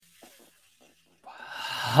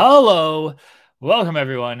Hello, welcome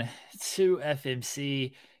everyone to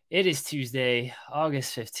FMC. It is Tuesday,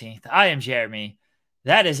 August 15th. I am Jeremy.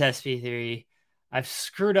 That is SP3. I've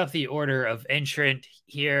screwed up the order of entrant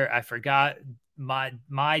here. I forgot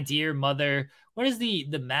my dear mother. What is the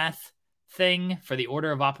math thing for the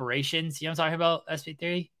order of operations? You know what I'm talking about,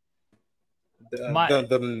 SP3? My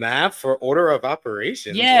The map for order of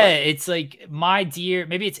operations. Yeah, What? it's like my dear,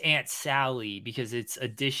 maybe it's Aunt Sally because it's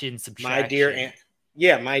addition, My dear subtraction. aunt.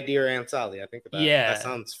 Yeah, my dear Aunt Sally. I think that Yeah.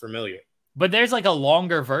 sounds familiar. But there's like a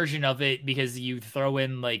longer version of it because you throw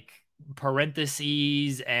in like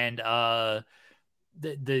parentheses and the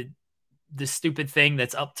the the stupid thing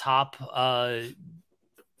that's up top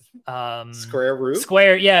Square root.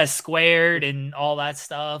 square, yeah, squared and all that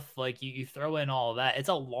stuff. Like you throw in all that. It's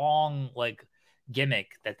a long like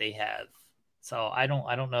gimmick that they have. So I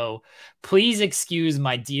don't know. Please excuse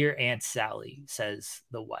my dear Aunt Sally, says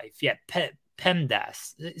the wife. Yeah,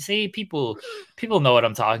 PEMDAS. See, people know what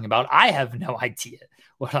I'm talking about. I have no idea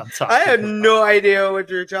what I'm I talking had about. no idea what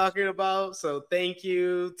you're talking about. So thank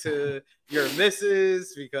you to your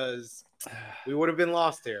missus because we would have been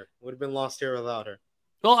lost here. Would have been lost here without her.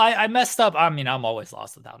 Well, I messed up. I mean, I'm always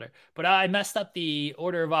lost without her, but I messed up the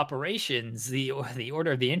order of operations, the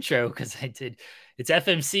order of the intro because I did. It's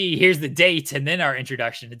FMC. Here's the date, and then our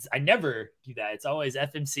introduction. I never do that. It's always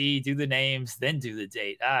FMC. Do the names, then do the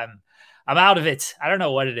date. I'm out of it. I don't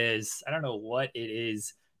know what it is. I don't know what it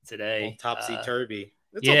is All today. topsy turvy.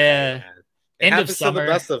 It's okay, Yeah, man. It end of happens to the summer.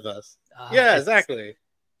 best of us. Yeah, It's exactly.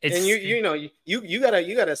 And it's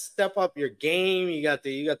you gotta step up your game. You got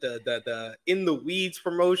the in the weeds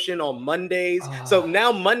promotion on Mondays. So uh,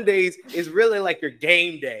 now Mondays is really like your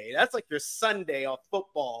game day. That's like your Sunday of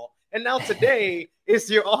football. And now today is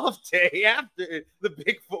your off day after the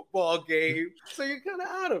big football game. So you're kind of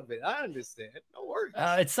out of it. I understand. No worries.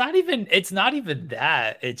 it's not even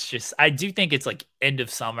that. It's just I do think it's like end of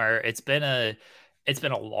summer. It's been a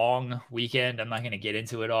long weekend. I'm not gonna get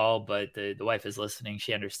into it all, but the wife is listening.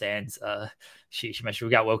 She understands. She mentioned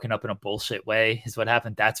we got woken up in a bullshit way, is what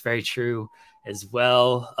happened. That's very true as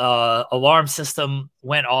well. Alarm system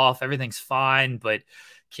went off, everything's fine, but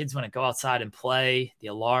kids want to go outside and play. The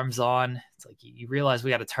alarm's on. It's like you realize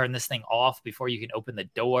we got to turn this thing off before you can open the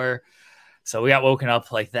door. So we got woken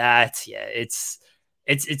up like that. Yeah, it's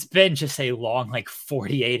been just a long like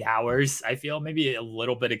 48 hours. I feel maybe a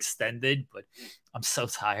little bit extended, but I'm so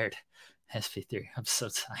tired. SP3, I'm so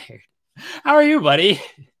tired. How are you, buddy?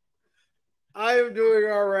 I'm doing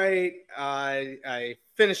all right. I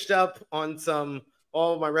finished up on some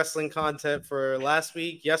all my wrestling content for last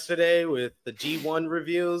week, yesterday with the G1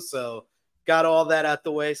 reviews. So got all that out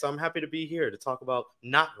the way. So I'm happy to be here to talk about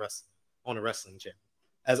not wrestling on a wrestling channel,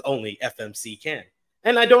 as only FMC can.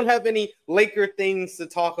 And I don't have any Laker things to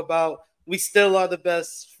talk about. We still are the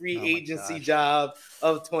best free Oh my agency gosh. job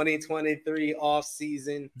of 2023 off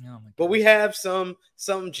season. Oh my But we gosh. have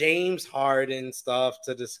some James Harden stuff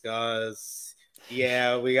to discuss.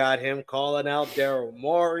 Yeah, we got him calling out Daryl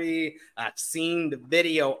Morey. I've seen the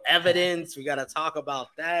video evidence. We got to talk about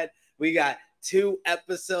that. We got 2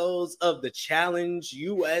 episodes of the Challenge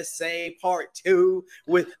USA Part 2,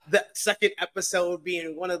 with the second episode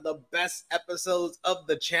being one of the best episodes of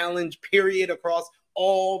the Challenge period across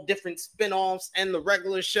all different spin-offs and the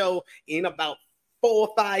regular show in about 4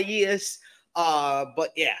 or 5 years. But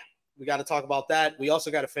yeah, we got to talk about that. We also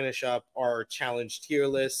got to finish up our challenge tier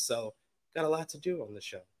list. So got a lot to do on the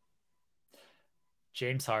show.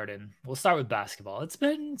 James Harden. We'll start with basketball. It's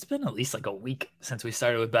been at least like a week since we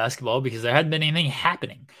started with basketball because there hadn't been anything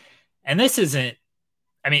happening. And this isn't,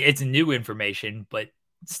 I mean, it's new information, but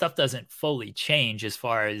stuff doesn't fully change as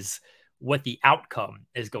far as what the outcome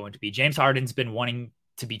is going to be. James Harden's been wanting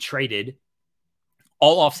to be traded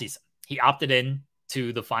all offseason. He opted in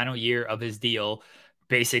to the final year of his deal,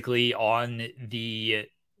 basically on the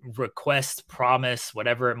request, promise,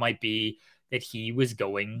 whatever it might be, that he was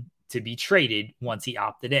going to be traded once he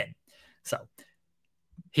opted in. So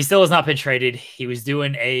he still has not been traded. He was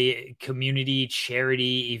doing a community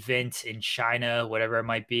charity event in China, whatever it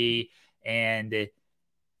might be. And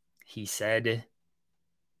he said,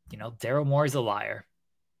 Daryl Morey's a liar.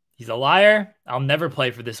 He's a liar. I'll never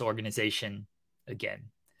play for this organization again.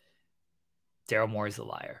 Daryl Morey's a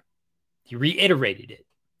liar. He reiterated it.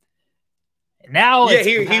 And now Yeah,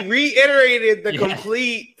 it's he reiterated the yeah.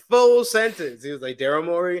 complete full sentence. He was like, Daryl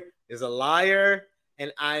Morey is a liar,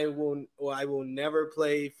 and I will never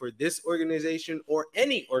play for this organization or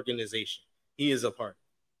any organization he is a part.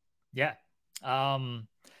 Yeah.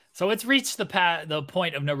 So it's reached the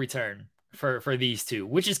point of no return for these two,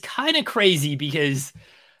 which is kind of crazy because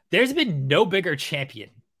there's been no bigger champion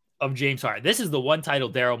of James Harden. This is the one title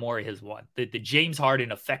Daryl Morey has won, the James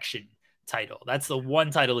Harden affection title. That's the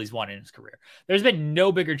one title he's won in his career. There's been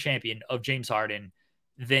no bigger champion of James Harden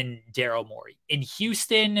than Daryl Morey. In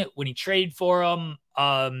Houston, when he traded for him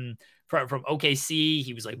from OKC,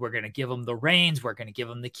 he was like, we're going to give him the reins. We're going to give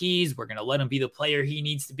him the keys. We're going to let him be the player he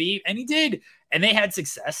needs to be. And he did. And they had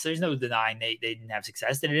success. There's no denying they didn't have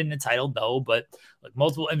success. They didn't win the title, no, but like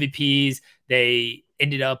multiple MVPs. They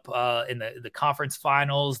ended up in the conference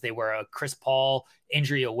finals. They were a Chris Paul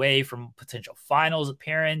injury away from potential finals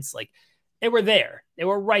appearance. Like, they were there. They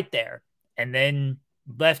were right there. And then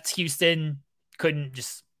left Houston, couldn't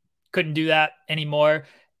do that anymore.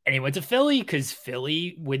 And he went to Philly because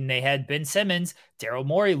Philly, when they had Ben Simmons, Daryl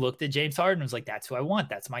Morey looked at James Harden and was like, that's who I want.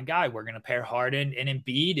 That's my guy. We're going to pair Harden and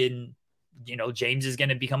Embiid. And, James is going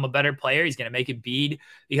to become a better player. He's going to make Embiid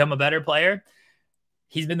become a better player.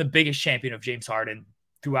 He's been the biggest champion of James Harden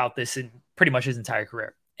throughout this and pretty much his entire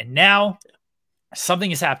career. And now something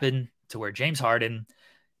has happened to where James Harden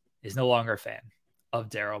is no longer a fan of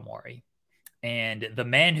Daryl Morey. And the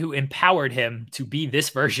man who empowered him to be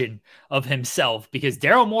this version of himself, because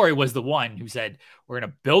Daryl Morey was the one who said, we're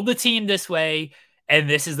going to build the team this way, and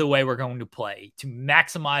this is the way we're going to play to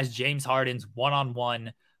maximize James Harden's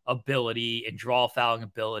one-on-one ability and draw fouling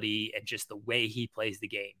ability and just the way he plays the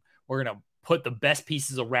game. We're going to put the best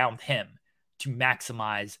pieces around him to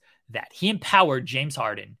maximize that. He empowered James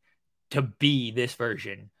Harden to be this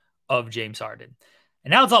version of James Harden.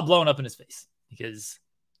 And now it's all blown up in his face because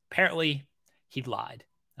apparently he lied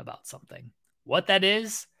about something. What that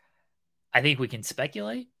is, I think we can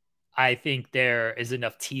speculate. I think there is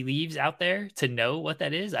enough tea leaves out there to know what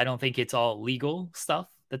that is. I don't think it's all legal stuff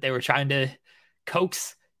that they were trying to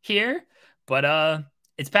coax here, but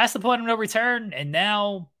it's past the point of no return. And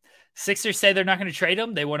now Sixers say they're not going to trade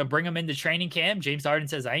him. They want to bring him into training camp. James Harden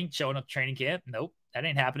says, I ain't showing up to training camp. Nope, that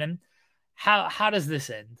ain't happening. How does this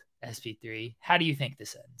end, SP3? How do you think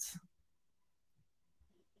this ends?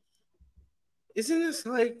 Isn't this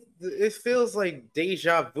like, it feels like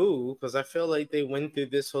deja vu, because I feel like they went through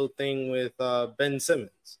this whole thing with Ben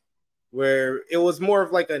Simmons, where it was more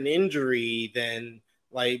of like an injury than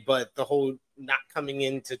like, but the whole not coming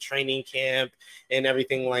into training camp and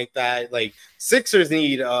everything like that. Like, Sixers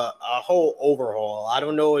need a whole overhaul. I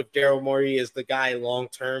don't know if Daryl Morey is the guy long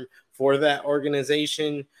term for that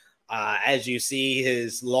organization. As you see,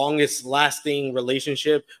 his longest lasting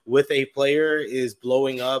relationship with a player is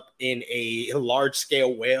blowing up in a large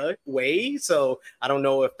scale way. So I don't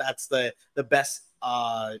know if that's the best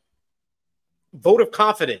vote of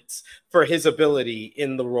confidence for his ability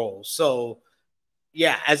in the role. So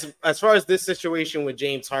yeah, as far as this situation with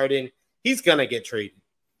James Harden, he's going to get traded.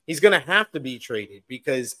 He's going to have to be traded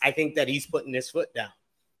because I think that he's putting his foot down.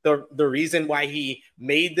 The reason why he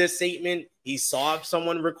made this statement, he saw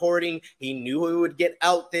someone recording. He knew it would get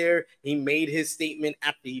out there. He made his statement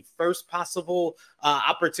at the first possible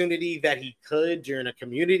opportunity that he could during a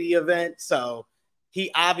community event. So he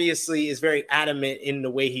obviously is very adamant in the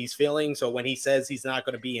way he's feeling. So when he says he's not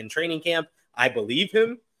going to be in training camp, I believe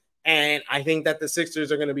him. And I think that the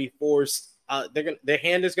Sixers are going to be forced. Their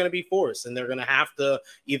hand is going to be forced, and they're going to have to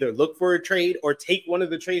either look for a trade or take one of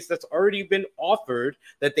the trades that's already been offered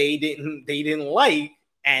that they didn't like,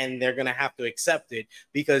 and they're going to have to accept it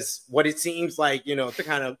because what it seems like,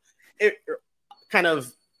 to kind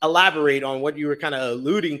of elaborate on what you were kind of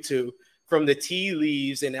alluding to from the tea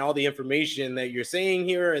leaves and all the information that you're saying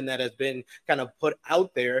here and that has been kind of put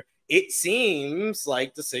out there. It seems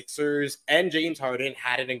like the Sixers and James Harden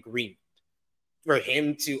had an agreement for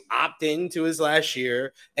him to opt into his last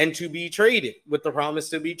year and to be traded with the promise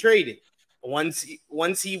to be traded. Once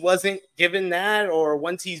he wasn't given that, or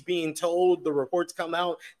once he's being told, the reports come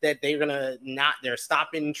out that they're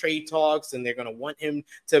stopping trade talks and they're going to want him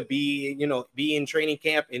to be in training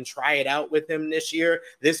camp and try it out with him this year.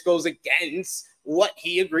 This goes against what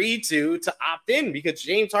he agreed to opt in, because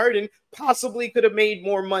James Harden possibly could have made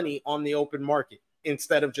more money on the open market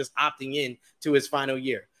instead of just opting in to his final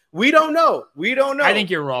year. We don't know. I think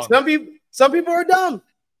you're wrong. Some people are dumb.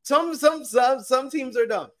 Some teams are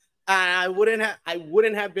dumb. I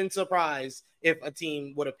wouldn't have been surprised if a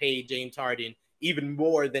team would have paid James Harden even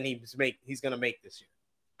more than he's going to make this year.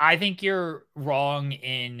 I think you're wrong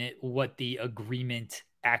in what the agreement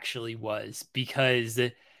actually was, because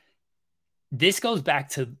this goes back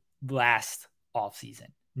to last offseason,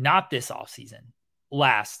 not this offseason,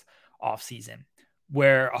 last offseason,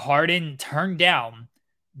 where Harden turned down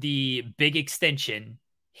the big extension.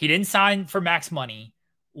 He didn't sign for max money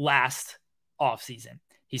last offseason.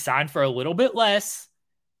 He signed for a little bit less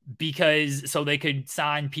so they could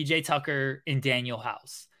sign PJ Tucker and Daniel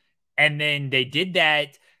House. And then they did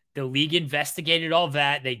that The league investigated all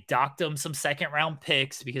that. They docked him some second round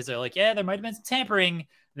picks because they're like, yeah, there might have been some tampering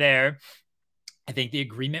there. I think the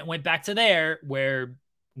agreement went back to there where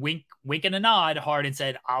wink and a nod, Harden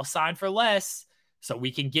said, I'll sign for less so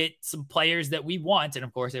we can get some players that we want. And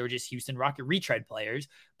of course, they were just Houston Rocket retread players,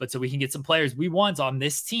 but so we can get some players we want on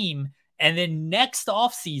this team. And then next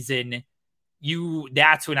offseason,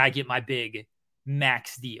 that's when I get my big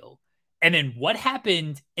max deal. And then what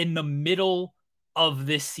happened in the middle of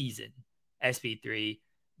this season, SP3?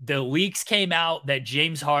 The leaks came out that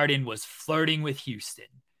James Harden was flirting with Houston.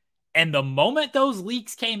 And the moment those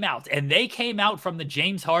leaks came out, and they came out from the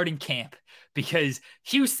James Harden camp, because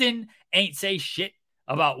Houston ain't say shit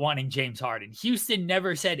about wanting James Harden. Houston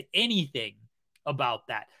never said anything about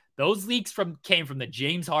that. Those leaks came from the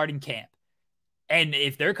James Harden camp. And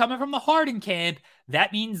if they're coming from the Harden camp,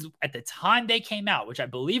 that means at the time they came out, which I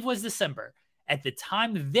believe was December, at the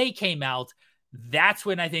time they came out, that's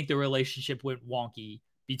when I think the relationship went wonky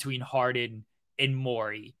between Harden and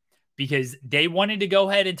Morey, because they wanted to go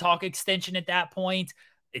ahead and talk extension at that point.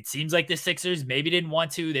 It seems like the Sixers maybe didn't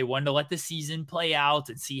want to. They wanted to let the season play out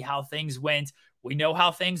and see how things went. We know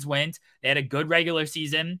how things went. They had a good regular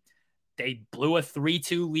season. They blew a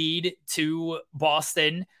 3-2 lead to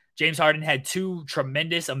Boston. James Harden had 2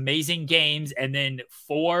 tremendous, amazing games, and then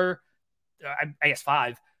 4, I guess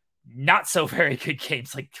 5, not so very good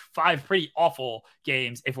games, like 5 pretty awful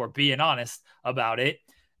games, if we're being honest about it.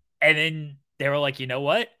 And then they were like, you know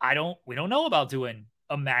what? We don't know about doing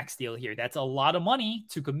a max deal here. That's a lot of money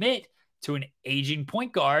to commit to an aging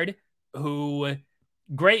point guard who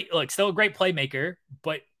still a great playmaker,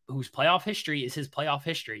 but whose playoff history is his playoff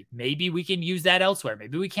history. Maybe we can use that elsewhere.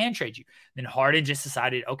 Maybe we can trade you. Then Harden just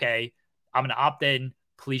decided, okay, I'm going to opt in.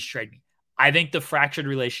 Please trade me. I think the fractured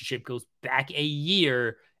relationship goes back a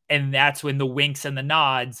year, and that's when the winks and the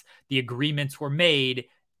nods, the agreements were made,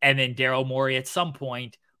 and then Daryl Morey at some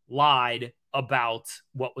point lied about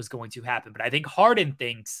what was going to happen. But I think Harden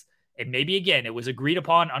thinks, and maybe again, it was agreed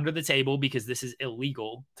upon under the table because this is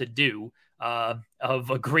illegal to do, of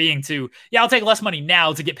agreeing to, I'll take less money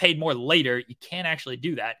now to get paid more later. You can't actually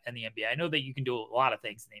do that in the NBA. I know that you can do a lot of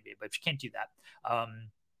things in the NBA, but you can't do that.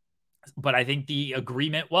 But I think the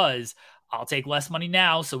agreement was, I'll take less money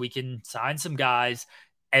now so we can sign some guys,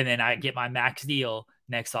 and then I get my max deal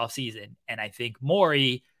next offseason. And I think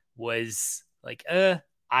Morey was like,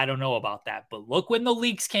 I don't know about that. But look, when the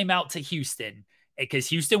leaks came out to Houston, because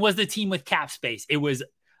Houston was the team with cap space, it was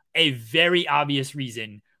a very obvious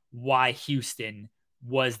reason why Houston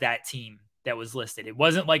was that team that was listed. It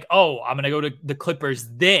wasn't like, oh, I'm going to go to the Clippers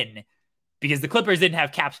then, because the Clippers didn't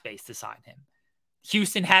have cap space to sign him.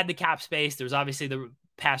 Houston had the cap space. There was obviously the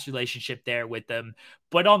past relationship there with them.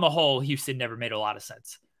 But on the whole, Houston never made a lot of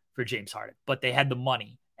sense for James Harden. But they had the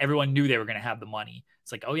money. Everyone knew they were going to have the money.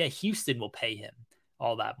 It's like, oh yeah, Houston will pay him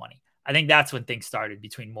all that money. I think that's when things started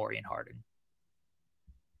between Morey and Harden.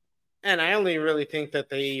 And I only really think that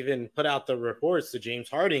they even put out the reports to James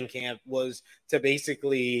Harden camp was to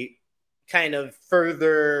basically kind of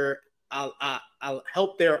further I'll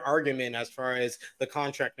help their argument as far as the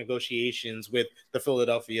contract negotiations with the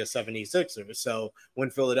Philadelphia 76ers. So when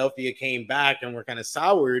Philadelphia came back and were kind of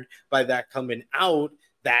soured by that coming out,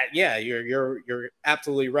 that you're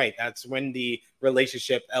absolutely right. That's when the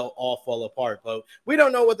relationship all fell apart. But we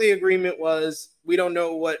don't know what the agreement was. We don't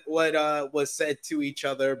know what was said to each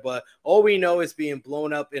other. But all we know is being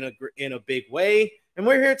blown up in a big way. And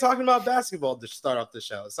we're here talking about basketball to start off the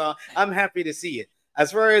show. So I'm happy to see it.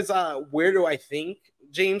 As far as where do I think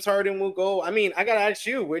James Harden will go? I mean, I gotta ask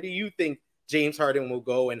you, where do you think James Harden will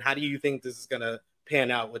go, and how do you think this is gonna pan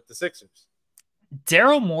out with the Sixers?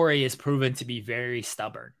 Daryl Morey is proven to be very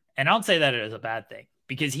stubborn. And I don't say that as a bad thing,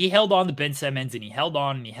 because he held on to Ben Simmons and he held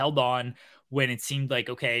on when it seemed like,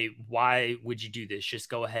 okay, why would you do this? Just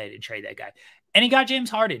go ahead and trade that guy. And he got James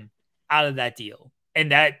Harden out of that deal.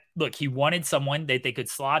 And that, look, he wanted someone that they could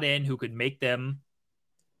slot in who could make them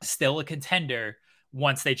still a contender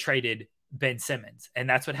once they traded Ben Simmons. And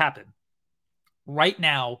that's what happened. Right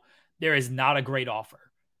now, there is not a great offer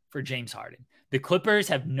for James Harden. The Clippers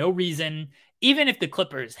have no reason, even if the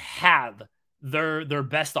Clippers have their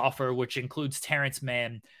best offer, which includes Terrence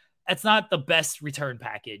Mann, that's not the best return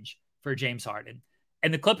package for James Harden.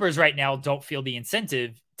 And the Clippers right now don't feel the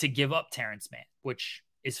incentive to give up Terrence Mann, which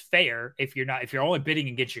is fair. If you're only bidding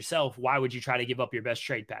against yourself, why would you try to give up your best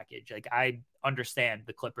trade package? Like, I understand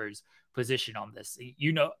the Clippers' position on this.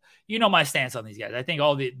 You know my stance on these guys. I think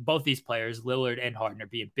both these players, Lillard and Harden, are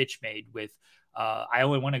being bitch made with I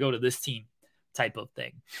only want to go to this team type of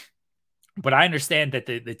thing. But I understand that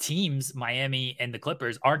the teams, Miami and the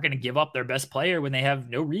Clippers, aren't going to give up their best player when they have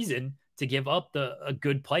no reason to give up a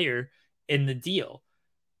good player in the deal.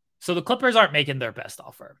 So the Clippers aren't making their best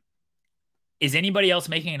offer. Is anybody else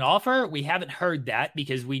making an offer? We haven't heard that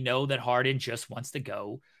because we know that Harden just wants to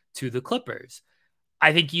go to the Clippers.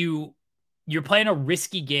 I think you're playing a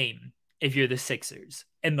risky game if you're the Sixers.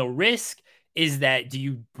 And the risk is that, do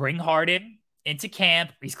you bring Harden into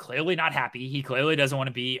camp? He's clearly not happy. He clearly doesn't want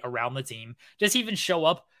to be around the team. Does he even show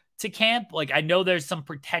up to camp? Like, I know there's some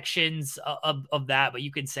protections of that, but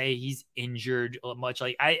you can say he's injured much.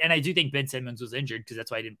 Like I do think Ben Simmons was injured because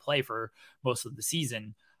that's why he didn't play for most of the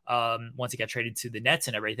season. Once he got traded to the Nets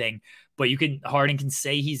and everything, but Harden can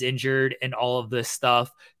say he's injured and all of this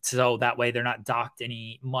stuff. So that way they're not docked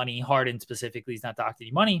any money. Harden specifically is not docked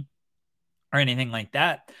any money or anything like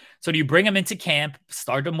that. So do you bring him into camp,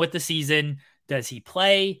 start him with the season? Does he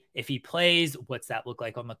play? If he plays, what's that look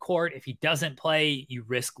like on the court? If he doesn't play, you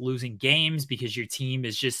risk losing games because your team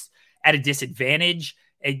is just at a disadvantage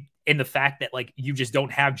in the fact that, like, you just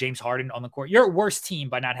don't have James Harden on the court. You're a worse team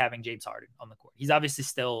by not having James Harden on the court. He's obviously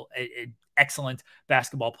still an excellent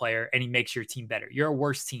basketball player, and he makes your team better. You're a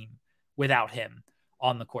worse team without him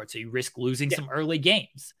on the court. So you risk losing some early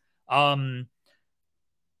games. So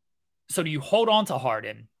do you hold on to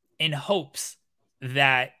Harden in hopes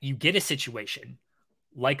that you get a situation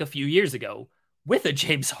like a few years ago with a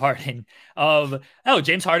James Harden of, oh,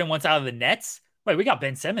 James Harden wants out of the Nets. Wait, we got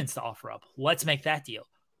Ben Simmons to offer up. Let's make that deal.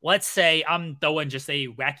 Let's say, I'm throwing just a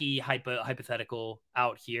wacky hypothetical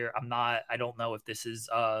out here. I don't know if this is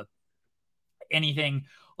anything.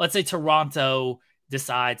 Let's say Toronto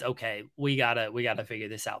decides, okay, we gotta figure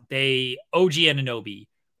this out. OG Anunoby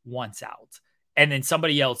wants out. And then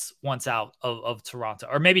somebody else wants out of Toronto,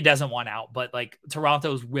 or maybe doesn't want out, but like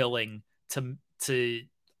Toronto's willing to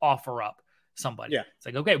offer up somebody. Yeah. It's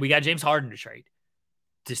like, okay, we got James Harden to trade.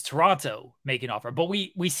 Does Toronto make an offer? But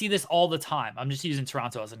we see this all the time. I'm just using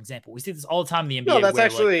Toronto as an example. We see this all the time in the NBA. No,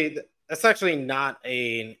 that's actually not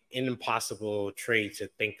an impossible trade to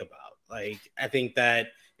think about. Like, I think that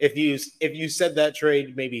if you said that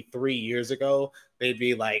trade maybe 3 years ago, they'd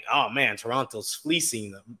be like, oh man, Toronto's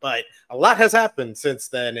fleecing them. But a lot has happened since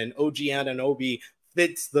then, and OG Anunoby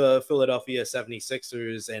fits the Philadelphia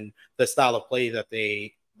 76ers and the style of play that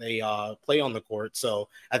they play on the court. So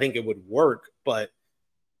I think it would work, but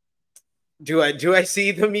do I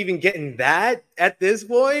see them even getting that at this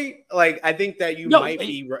point? Like, I think that you might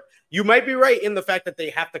be right in the fact that they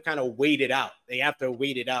have to kind of wait it out. They have to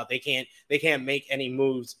wait it out. They can't make any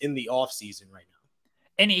moves in the offseason right now.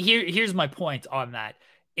 And here's my point on that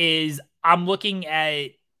is I'm looking at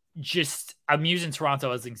I'm using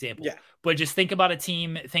Toronto as an example. Yeah. But just think about a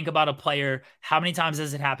team, think about a player. How many times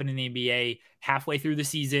has it happened in the NBA halfway through the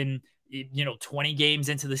season, 20 games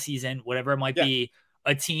into the season, whatever it might be?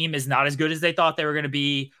 A team is not as good as they thought they were going to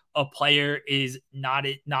be. A player is not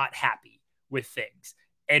happy with things.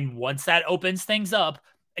 And once that opens things up,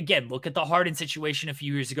 again, look at the Harden situation a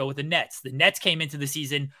few years ago with the Nets. The Nets came into the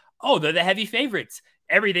season, they're the heavy favorites.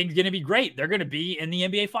 Everything's going to be great. They're going to be in the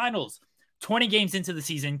NBA Finals. 20 games into the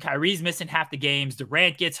season, Kyrie's missing half the games.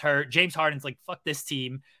 Durant gets hurt. James Harden's like, fuck this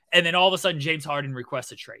team. And then all of a sudden, James Harden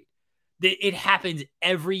requests a trade. It happens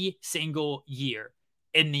every single year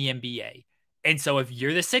in the NBA. And so if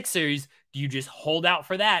you're the Sixers, do you just hold out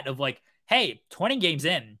for that of like, hey, 20 games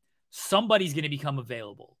in, somebody's going to become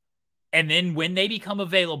available. And then when they become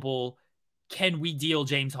available, can we deal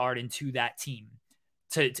James Harden to that team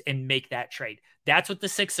and make that trade? That's what the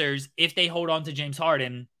Sixers, if they hold on to James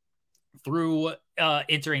Harden through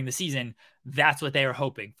entering the season, that's what they are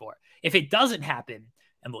hoping for. If it doesn't happen,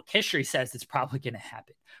 and look, history says it's probably going to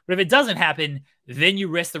happen. But if it doesn't happen, then you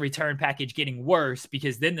risk the return package getting worse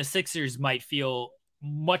because then the Sixers might feel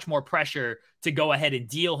much more pressure to go ahead and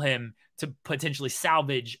deal him to potentially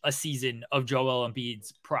salvage a season of Joel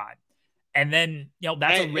Embiid's prime. And then,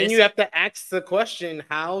 that's a risk. And you have to ask the question,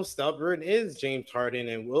 how stubborn is James Harden,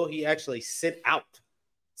 and will he actually sit out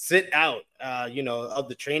of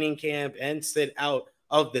the training camp and sit out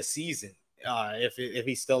of the season if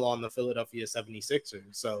he's still on the Philadelphia 76ers.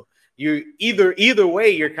 So you either way,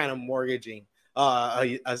 you're kind of mortgaging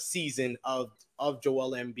a season of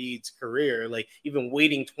Joel Embiid's career. Like, even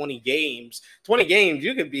waiting 20 games,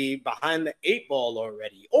 you could be behind the 8 ball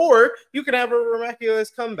already, or you could have a miraculous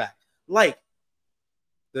comeback like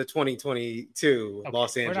the 2022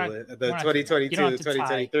 Los Angeles, the 2022,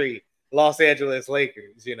 2023 Los Angeles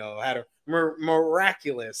Lakers, had a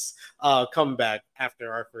miraculous comeback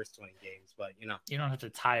after our first 20 games. But, you don't have to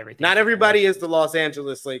tie everything. Not everybody is the Los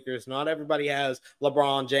Angeles Lakers. Not everybody has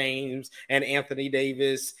LeBron James and Anthony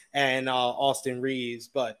Davis and Austin Reeves.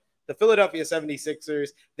 But the Philadelphia 76ers,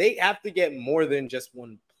 they have to get more than just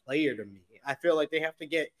one player to me. I feel like they have to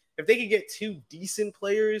get if they could get two decent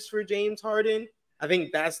players for James Harden, I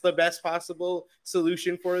think that's the best possible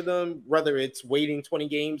solution for them, whether it's waiting 20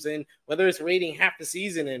 games in, whether it's waiting half the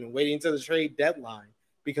season and waiting to the trade deadline,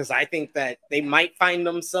 because I think that they might find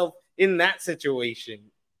themselves in that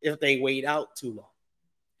situation if they wait out too long.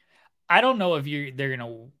 I don't know if they're going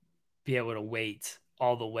to be able to wait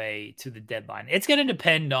all the way to the deadline. It's going to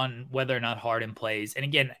depend on whether or not Harden plays. And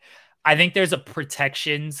again, I think there's a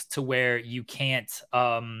protections to where you can't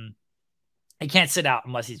he can't sit out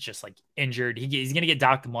unless he's just like injured. He's going to get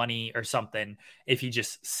docked money or something if he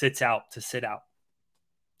just sits out to sit out.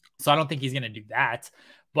 So I don't think he's going to do that.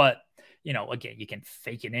 But, you know, again, you can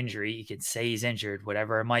fake an injury. You can say he's injured,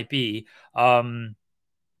 whatever it might be.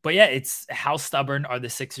 But yeah, it's how stubborn are the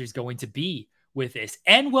Sixers going to be with this?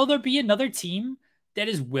 And will there be another team that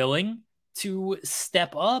is willing to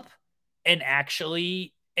step up and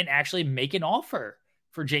actually make an offer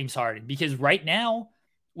for James Harden? Because right now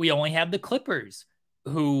we only have the Clippers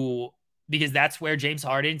because that's where James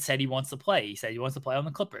Harden said he wants to play. He said he wants to play on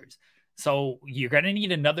the Clippers. So you're going to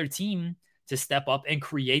need another team to step up and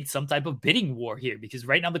create some type of bidding war here, because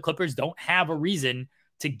right now the Clippers don't have a reason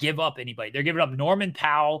to give up anybody. They're giving up Norman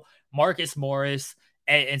Powell, Marcus Morris,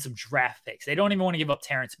 and some draft picks. They don't even want to give up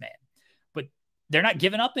Terrence Mann, but they're not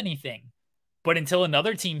giving up anything. But until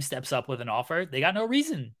another team steps up with an offer, they got no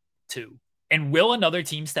reason to. And will another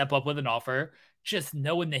team step up with an offer, just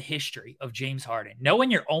knowing the history of James Harden,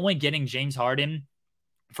 knowing you're only getting James Harden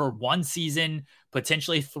for one season,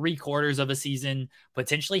 potentially 3/4 of a season,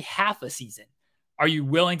 potentially half a season? Are you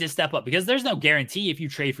willing to step up? Because there's no guarantee if you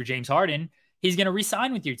trade for James Harden, he's going to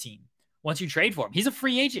re-sign with your team once you trade for him. He's a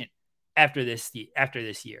free agent after this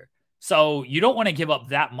year. So you don't want to give up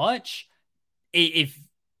that much if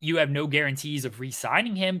you have no guarantees of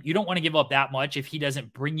re-signing him. You don't want to give up that much if he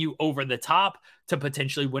doesn't bring you over the top to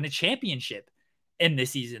potentially win a championship in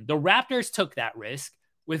this season. The Raptors took that risk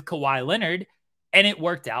with Kawhi Leonard, and it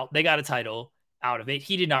worked out. They got a title out of it.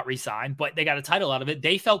 He did not resign, but they got a title out of it.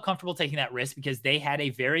 They felt comfortable taking that risk because they had a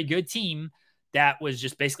very good team that was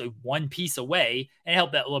just basically one piece away, and it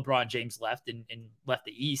helped that LeBron James left and left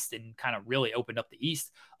the East and kind of really opened up the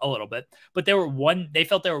East a little bit. But they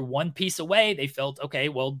felt they were one piece away. They felt, okay,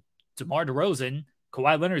 well, DeMar DeRozan,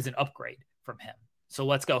 Kawhi Leonard's an upgrade from him. So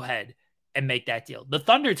let's go ahead and make that deal. The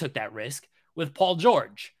Thunder took that risk with Paul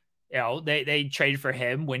George. You know, they traded for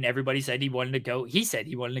him when everybody said he wanted to go. He said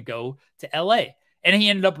he wanted to go to LA, and he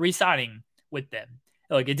ended up re-signing with them.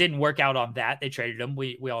 Like, it didn't work out on that. They traded him.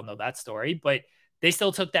 We all know that story, but they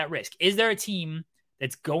still took that risk. Is there a team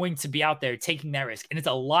that's going to be out there taking that risk? And it's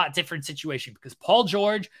a lot different situation because Paul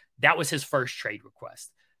George, that was his first trade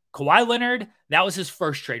request. Kawhi Leonard, that was his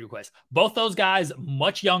first trade request. Both those guys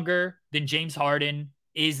much younger than James Harden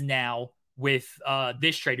is now with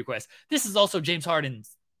this trade request. This is also James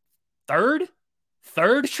Harden's third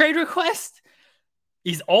trade request.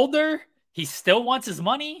 He's older. He still wants his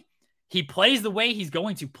money. He plays the way he's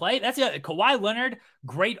going to play. That's it. Kawhi Leonard,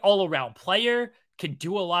 great all-around player, can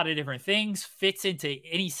do a lot of different things, fits into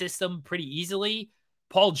any system pretty easily.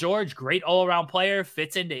 Paul George, great all-around player,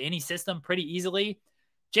 fits into any system pretty easily.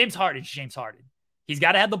 James Harden's James Harden. He's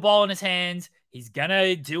got to have the ball in his hands. He's going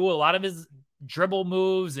to do a lot of his dribble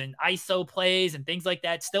moves and ISO plays and things like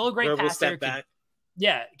that. Still a great Dribble, passer. step back.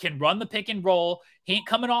 Can run the pick and roll. He ain't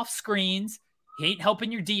coming off screens. He ain't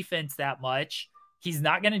helping your defense that much. He's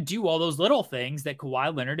not going to do all those little things that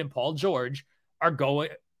Kawhi Leonard and Paul George are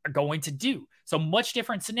going to do. So much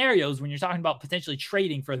different scenarios when you're talking about potentially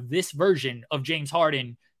trading for this version of James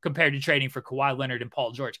Harden compared to trading for Kawhi Leonard and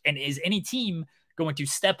Paul George. And is any team going to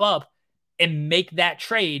step up and make that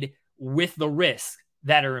trade with the risks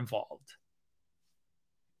that are involved?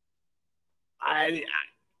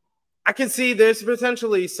 I can see there's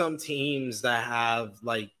potentially some teams that have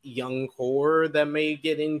like young core that may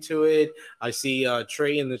get into it. I see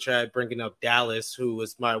Trey in the chat bringing up Dallas, who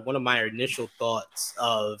was one of my initial thoughts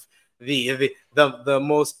of the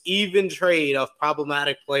most even trade of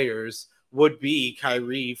problematic players would be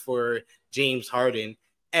Kyrie for James Harden.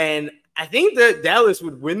 And I think that Dallas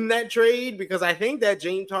would win that trade because I think that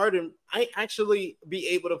James Harden might actually be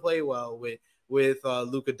able to play well with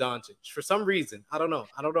Luka Doncic for some reason. I don't know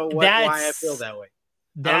why I feel that way.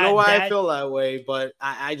 I don't know why I feel that way, but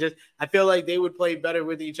I feel like they would play better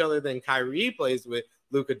with each other than Kyrie plays with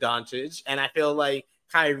Luka Doncic, and I feel like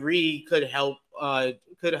Kyrie could help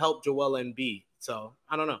Joel Embiid. So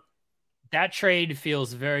I don't know. That trade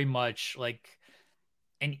feels very much like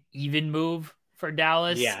an even move for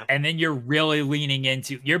Dallas. Yeah. And then you're really leaning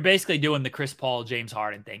into, you're basically doing the Chris Paul, James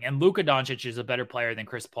Harden thing. And Luka Doncic is a better player than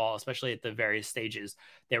Chris Paul, especially at the various stages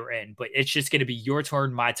they were in. But it's just going to be your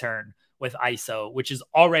turn, my turn with ISO, which is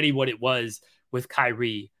already what it was with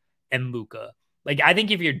Kyrie and Luka. Like, I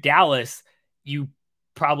think if you're Dallas, you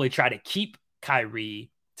probably try to keep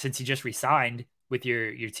Kyrie since he just resigned with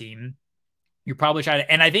your team. You probably try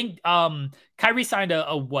to, and I think Kyrie signed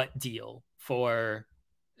a what deal for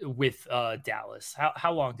with Dallas?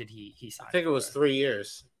 How long did he I sign think it was for? 3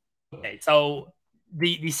 years. Okay, so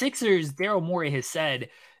the Sixers, Daryl Morey has said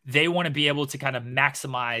they want to be able to kind of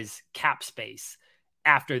maximize cap space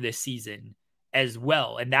after this season as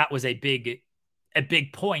well, and that was a big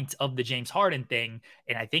point of the James Harden thing,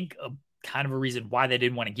 and I think kind of a reason why they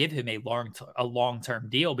didn't want to give him a long-term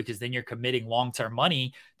deal, because then you're committing long-term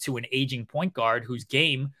money to an aging point guard whose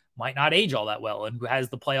game might not age all that well and who has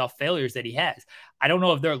the playoff failures that he has. I don't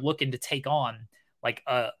know if they're looking to take on like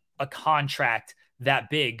a contract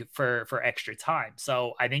that big for extra time.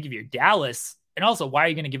 So I think if you're Dallas, and also why are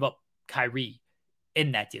you going to give up Kyrie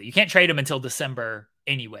in that deal? You can't trade him until December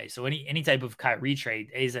anyway. So any type of Kyrie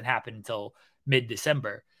trade doesn't happen until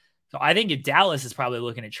mid-December. So I think if Dallas is probably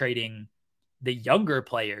looking at trading the younger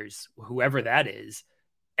players, whoever that is,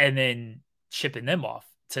 and then shipping them off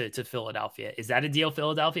to Philadelphia. Is that a deal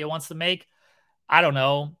Philadelphia wants to make? I don't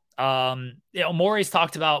know. Morey's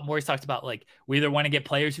talked about like, we either want to get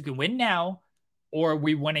players who can win now, or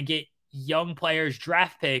we want to get young players,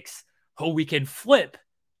 draft picks who we can flip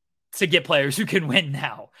to get players who can win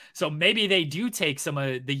now. So maybe they do take some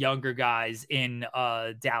of the younger guys in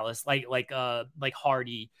Dallas, like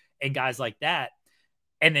Hardy and guys like that,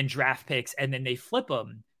 and then draft picks, and then they flip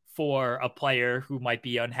them for a player who might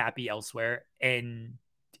be unhappy elsewhere, and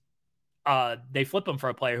they flip them for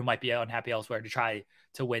a player who might be unhappy elsewhere to try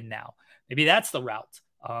to win now. Maybe that's the route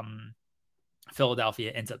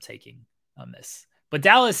Philadelphia ends up taking on this. But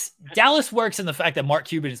Dallas works in the fact that Mark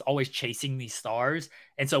Cuban is always chasing these stars,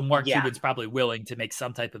 and so Mark Yeah. Cuban's probably willing to make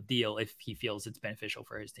some type of deal if he feels it's beneficial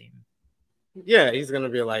for his team. Yeah, he's gonna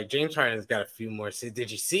be like, James Harden's got a few more seasons.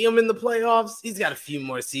 Did you see him in the playoffs? He's got a few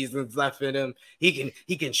more seasons left in him. He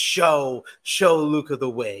can show Luka the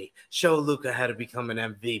way, show Luka how to become an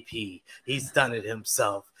MVP. He's done it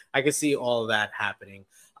himself. I can see all of that happening.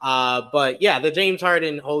 But yeah, the James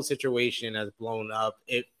Harden whole situation has blown up.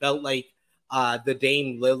 It felt like the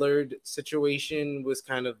Dame Lillard situation was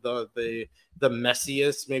kind of the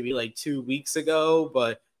messiest maybe like 2 weeks ago,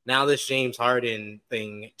 but now this James Harden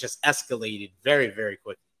thing just escalated very, very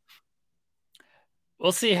quickly.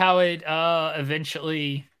 We'll see how it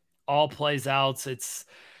eventually all plays out.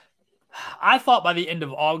 I thought by the end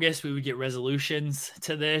of August we would get resolutions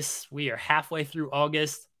to this. We are halfway through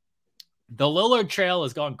August. The Lillard trail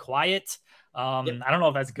has gone quiet. Yep. I don't know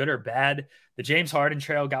if that's good or bad. The James Harden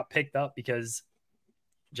trail got picked up because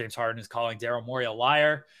James Harden is calling Daryl Morey a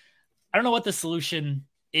liar. I don't know what the solution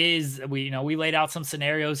is. We laid out some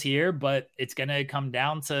scenarios here, but it's going to come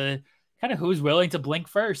down to kind of who's willing to blink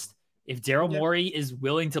first. If Daryl Morey is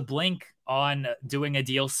willing to blink on doing a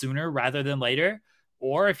deal sooner rather than later,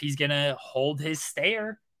 or if he's going to hold his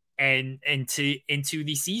stare and into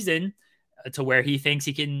the season to where he thinks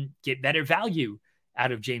he can get better value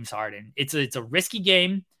out of James Harden. It's a risky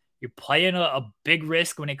game. You're playing a big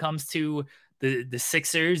risk when it comes to the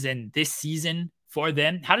Sixers and this season for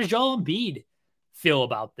them. How does Joel Embiid feel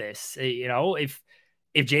about this? If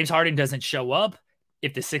James Harden doesn't show up,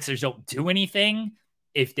 if the Sixers don't do anything,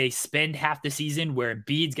 if they spend half the season where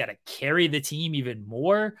Embiid's got to carry the team even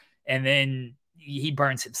more, and then he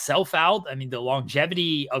burns himself out. I mean, the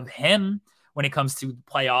longevity of him when it comes to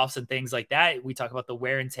playoffs and things like that. We talk about the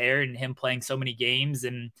wear and tear and him playing so many games.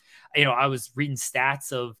 And, I was reading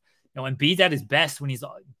stats of, Embiid's at his best when he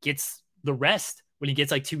gets the rest, when he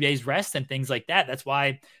gets like 2 days rest and things like that. That's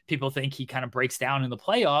why people think he kind of breaks down in the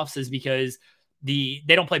playoffs, is because they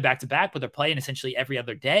don't play back to back, but they're playing essentially every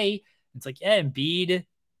other day. It's like, yeah, Embiid,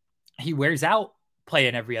 he wears out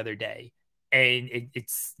playing every other day. And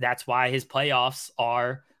that's why his playoffs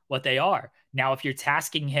are what they are. Now, if you're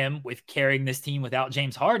tasking him with carrying this team without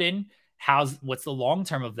James Harden, what's the long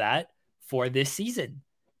term of that for this season?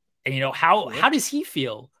 And how does he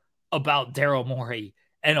feel about Daryl Morey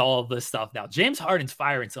and all of this stuff? Now, James Harden's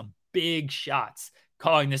firing some big shots,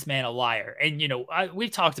 calling this man a liar. And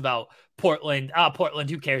we've talked about Portland. Portland,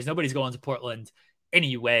 who cares? Nobody's going to Portland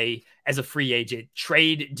anyway as a free agent.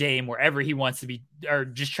 Trade Dame wherever he wants to be, or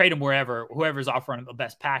just trade him whoever's offering the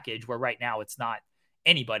best package, where right now it's not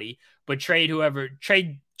anybody, but trade him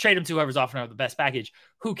to whoever's offering the best package.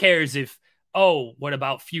 Who cares what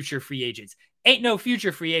about future free agents? Ain't no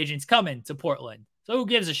future free agents coming to Portland. So who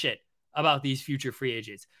gives a shit about these future free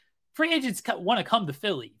agents? Free agents want to come to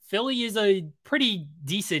Philly. Philly is a pretty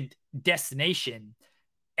decent destination.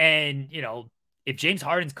 And, if James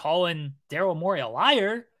Harden's calling Daryl Morey a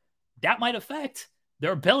liar, that might affect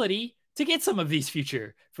their ability to get some of these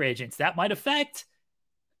future free agents. That might affect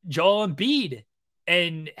Joel Embiid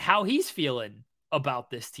and how he's feeling about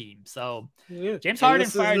this team. So Yeah. James And Harden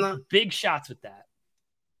this is fired not big shots with that.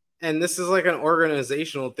 And this is like an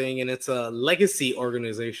organizational thing, and it's a legacy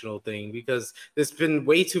organizational thing, because there's been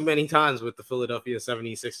way too many times with the Philadelphia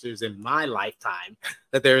 76ers in my lifetime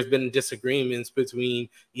that there's been disagreements between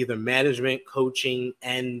either management, coaching,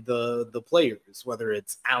 and the players, whether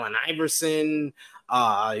it's Allen Iverson.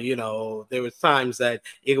 There was times that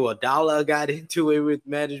Iguodala got into it with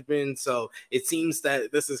management. So it seems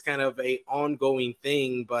that this is kind of a ongoing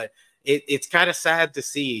thing, but it's kind of sad to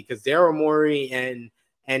see, because Daryl Morey and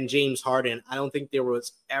James Harden, I don't think there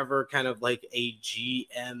was ever kind of like a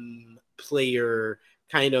GM player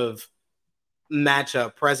kind of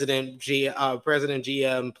matchup, president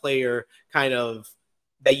GM player kind of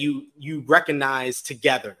that you recognize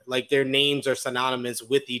together. Like their names are synonymous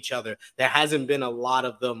with each other. There hasn't been a lot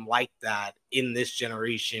of them like that in this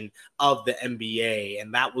generation of the NBA,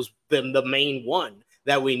 and that was the main one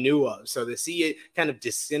that we knew of. So to see it kind of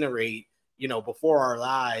disintegrate, before our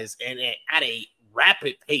eyes, and at a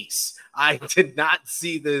rapid pace. I did not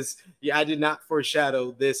see this. Yeah, I did not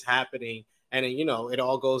foreshadow this happening. And, it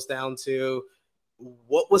all goes down to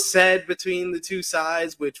what was said between the two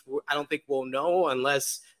sides, which I don't think we'll know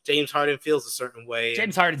unless James Harden feels a certain way.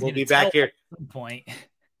 James Harden's we'll going be to tell back here at some point.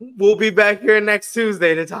 We'll be back here next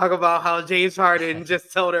Tuesday to talk about how James Harden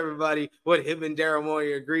just told everybody what him and Daryl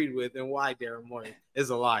Morey agreed with and why Daryl Morey is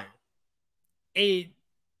a liar. I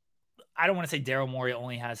don't want to say Daryl Morey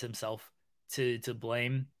only has himself to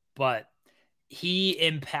blame, but he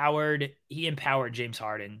empowered James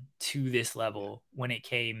Harden to this level when it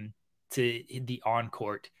came to the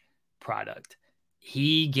on-court product.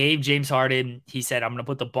 He gave James Harden, he said, I'm going to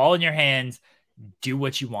put the ball in your hands, do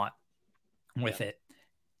what you want with it.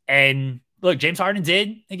 And look, James Harden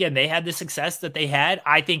did. Again, they had the success that they had.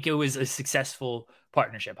 I think it was a successful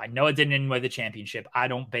partnership. I know it didn't end with a championship. I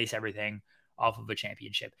don't base everything off of a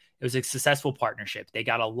championship. It was a successful partnership. They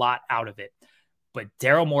got a lot out of it. But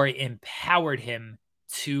Daryl Morey empowered him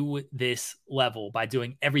to this level by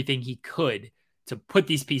doing everything he could to put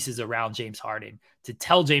these pieces around James Harden, to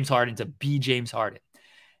tell James Harden to be James Harden.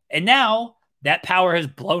 And now that power has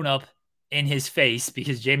blown up in his face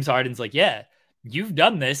because James Harden's like, yeah, you've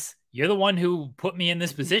done this. You're the one who put me in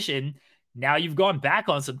this position. Now you've gone back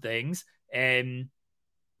on some things and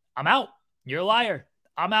I'm out. You're a liar.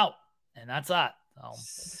 I'm out. And that's that.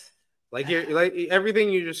 Like everything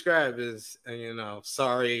you described is,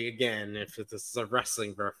 sorry again if this is a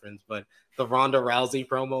wrestling reference, but the Ronda Rousey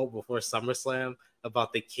promo before SummerSlam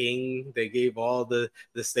about the King, they gave all the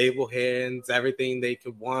stable hands everything they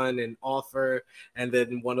could want and offer, and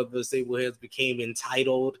then one of the stable hands became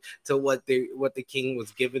entitled to what the King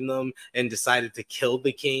was giving them and decided to kill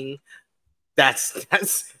the King. That's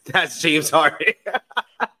James Harden.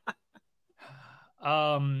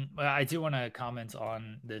 I do want to comment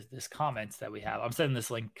on this comments that we have. I'm sending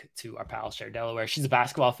this link to our pal Cher Delaware. She's a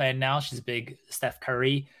basketball fan now. She's a big Steph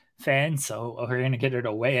Curry fan, so we're gonna get her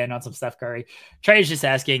to weigh in on some Steph Curry. Trey is just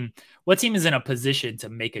asking, what team is in a position to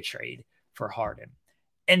make a trade for Harden?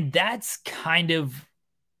 And that's kind of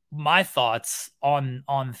my thoughts on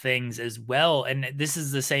things as well. And this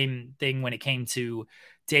is the same thing when it came to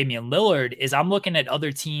Damian Lillard. Is I'm looking at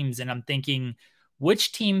other teams and I'm thinking,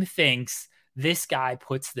 which team thinks this guy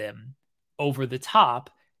puts them over the top,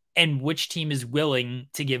 and which team is willing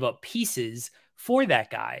to give up pieces for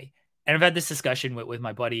that guy. And I've had this discussion with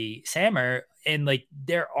my buddy Sammer, and like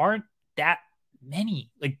there aren't that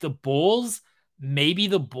many. Like the Bulls, maybe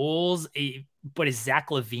the Bulls, but is Zach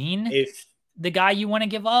LaVine the guy you want to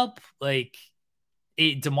give up? Like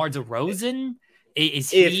DeMar DeRozan?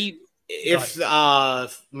 If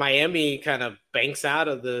Miami kind of banks out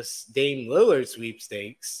of this Dame Lillard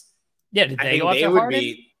sweepstakes, yeah, did they go after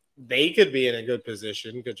Harden? They could be in a good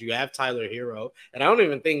position because you have Tyler Hero, and I don't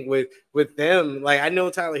even think with them. Like I know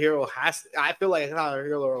Tyler Hero I feel like Tyler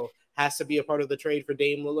Hero has to be a part of the trade for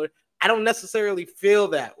Dame Lillard. I don't necessarily feel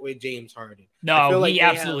that with James Harden. No, he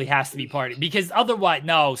absolutely has to be part of it because otherwise,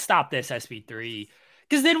 no, stop this SP3.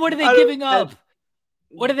 Because then what are they giving up?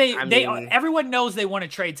 What are they? Everyone knows they want to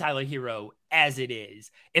trade Tyler Hero as it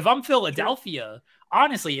is. If I'm Philadelphia,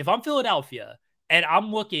 honestly, and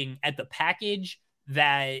I'm looking at the package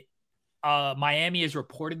that Miami is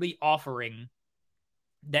reportedly offering,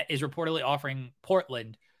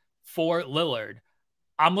 Portland for Lillard,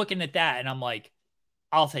 I'm looking at that and I'm like,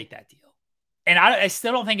 I'll take that deal. And I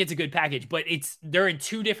still don't think it's a good package, but they're in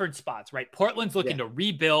two different spots, right? Portland's looking to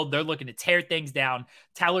rebuild. They're looking to tear things down.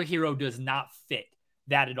 Tyler Hero does not fit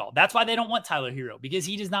that at all. That's why they don't want Tyler Hero, because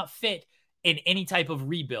he does not fit in any type of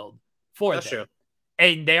rebuild for That's them. true.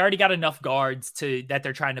 And they already got enough guards that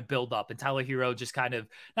they're trying to build up. And Tyler Hero just kind of,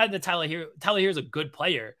 not that Tyler Hero's a good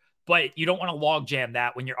player, but you don't want to log jam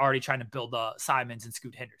that when you're already trying to build Simons and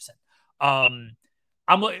Scoot Henderson.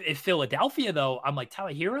 If Philadelphia though, I'm like,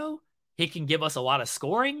 Tyler Hero, he can give us a lot of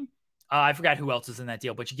scoring. I forgot who else is in that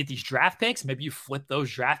deal, but you get these draft picks. Maybe you flip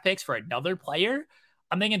those draft picks for another player.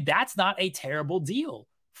 I'm thinking that's not a terrible deal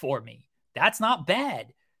for me. That's not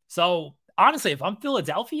bad. So honestly, if I'm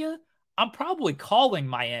Philadelphia, I'm probably calling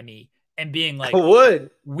Miami and being like,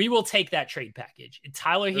 we will take that trade package.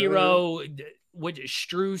 Tyler Hero,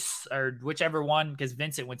 Strus, or whichever one, because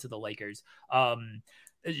Vincent went to the Lakers.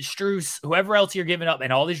 Strus, whoever else you're giving up,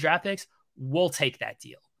 and all these draft picks, we'll take that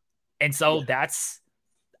deal. And so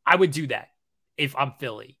I would do that if I'm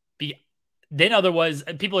Philly. Then otherwise,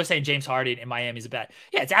 people are saying James Harden in Miami is a bad.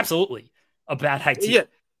 Yeah, it's absolutely a bad idea.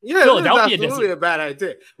 Yeah, Philadelphia it's absolutely a bad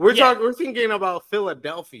idea. We're thinking about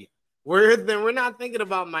Philadelphia. We're not thinking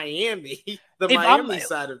about Miami, Miami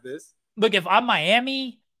side of this. Look, if I'm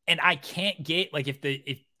Miami and I can't get, like,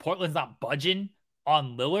 if Portland's not budging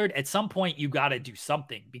on Lillard, at some point you got to do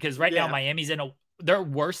something, because right now Miami's they're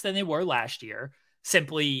worse than they were last year,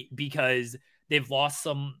 simply because they've lost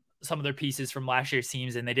some of their pieces from last year's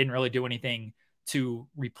teams, and they didn't really do anything to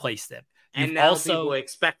replace them. And now people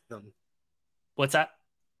expect them. What's that?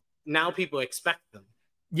 Now people expect them.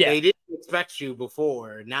 Yeah. They didn't expect you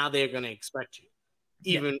before. Now they're going to expect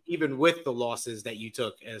you, even with the losses that you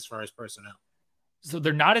took as far as personnel. So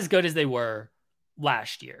they're not as good as they were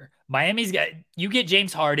last year. You get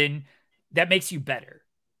James Harden, that makes you better.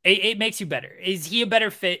 It makes you better. Is he a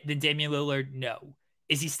better fit than Damian Lillard? No.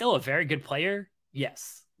 Is he still a very good player?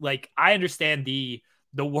 Yes. Like, I understand the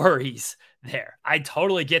worries there. I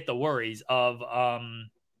totally get the worries of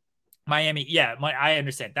Miami. Yeah, I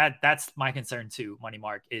understand that. That's my concern too. Money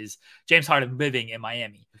Mark, is James Harden living in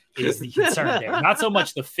Miami is the concern there. Not so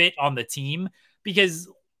much the fit on the team, because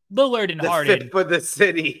Lillard and Harden fit for the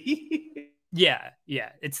city. yeah,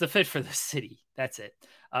 it's the fit for the city. That's it.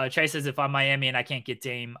 Trey says, if I'm Miami and I can't get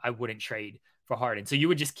Dame, I wouldn't trade for Harden. So you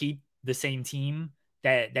would just keep the same team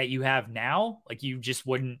that you have now? Like, you just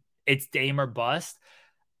wouldn't? It's Dame or bust.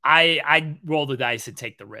 I roll the dice and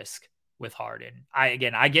take the risk with Harden. I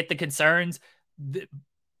get the concerns.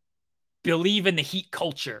 Believe in the Heat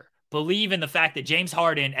culture. Believe in the fact that James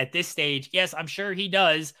Harden at this stage, yes, I'm sure he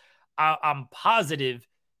does. I'm positive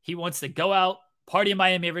he wants to go out, party in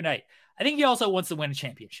Miami every night. I think he also wants to win a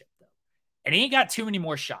championship, though. And he ain't got too many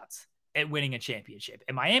more shots at winning a championship.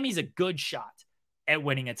 And Miami's a good shot at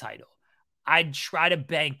winning a title. I'd try to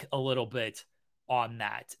bank a little bit on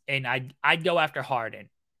that. And I'd go after Harden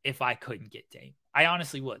if I couldn't get Dame. I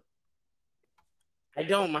honestly would. I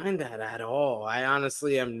don't mind that at all. I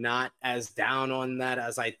honestly am not as down on that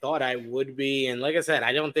as I thought I would be. And like I said,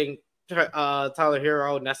 I don't think Tyler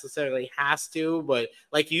Hero necessarily has to. But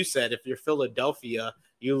like you said, if you're Philadelphia,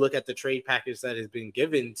 you look at the trade package that has been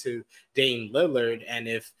given to Dame Lillard. And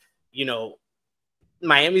if,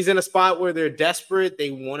 Miami's in a spot where they're desperate, they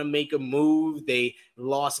want to make a move. They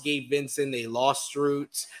lost Gabe Vincent, they lost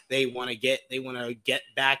Strutes. They want to get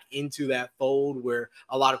back into that fold where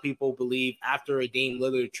a lot of people believe after a Dame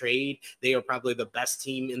Lillard trade, they are probably the best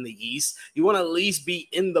team in the East. You want to at least be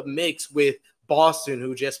in the mix with Boston,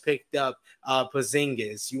 who just picked up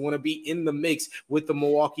Porzingis. You want to be in the mix with the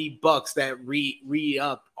Milwaukee Bucks that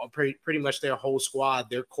re-up pretty much their whole squad.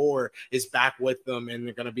 Their core is back with them, and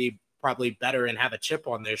they're going to be probably better and have a chip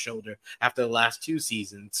on their shoulder after the last 2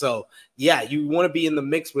 seasons. So yeah, you want to be in the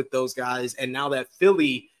mix with those guys. And now that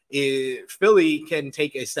Philly can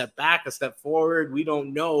take a step back, a step forward, we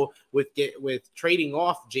don't know with trading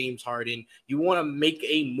off James Harden, you want to make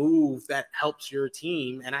a move that helps your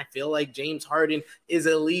team. And I feel like James Harden is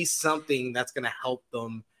at least something that's going to help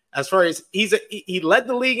them. As far as he led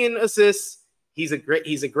the league in assists. He's a great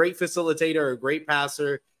facilitator, a great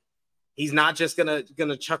passer. He's not just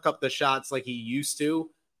gonna chuck up the shots like he used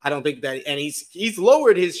to. I don't think that, and he's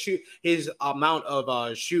lowered his amount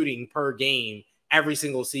of shooting per game every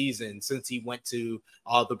single season since he went to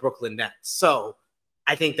the Brooklyn Nets. So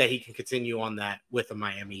I think that he can continue on that with the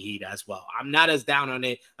Miami Heat as well. I'm not as down on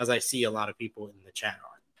it as I see a lot of people in the chat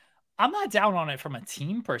are. I'm not down on it from a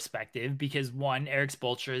team perspective because, one, Eric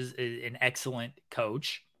Spoelstra is an excellent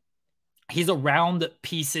coach. He's around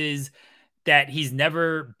pieces that he's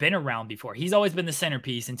never been around before. He's always been the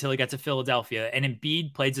centerpiece until he got to Philadelphia. And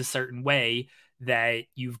Embiid plays a certain way that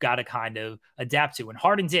you've got to kind of adapt to. And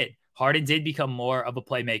Harden did become more of a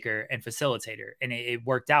playmaker and facilitator. And it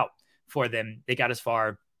worked out for them. They got as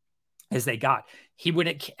far as they got. He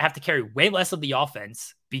would have to carry way less of the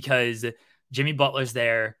offense because Jimmy Butler's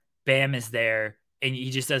there, Bam is there, and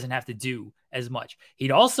he just doesn't have to do as much.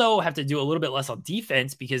 He'd also have to do a little bit less on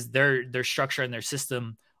defense because their structure and their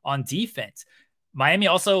system on defense. Miami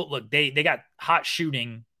also, look, they got hot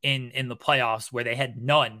shooting in the playoffs where they had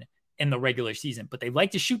none in the regular season, but they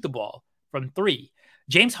like to shoot the ball from three.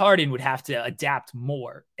 James Harden would have to adapt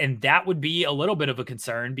more, and that would be a little bit of a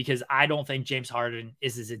concern because I don't think James Harden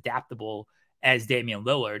is as adaptable as Damian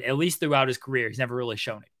Lillard, at least throughout his career. He's never really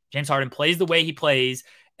shown it. James Harden plays the way he plays,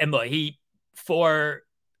 and look, for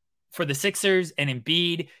the Sixers and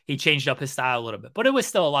Embiid, he changed up his style a little bit, but it was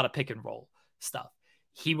still a lot of pick and roll stuff.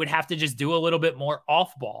 He would have to just do a little bit more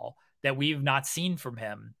off ball that we've not seen from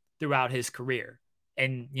him throughout his career.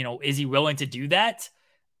 And, is he willing to do that?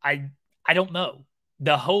 I don't know.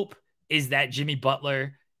 The hope is that Jimmy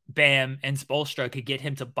Butler, Bam, and Spoelstra could get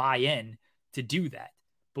him to buy in to do that.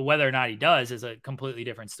 But whether or not he does is a completely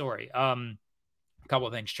different story. A couple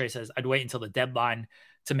of things. Trey says, I'd wait until the deadline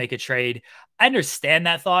to make a trade. I understand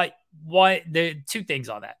that thought. There are two things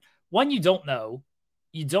on that. One, you don't know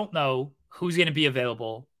who's going to be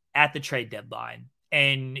available at the trade deadline.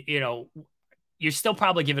 And, you're still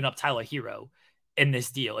probably giving up Tyler Hero in this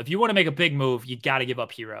deal. If you want to make a big move, you got to give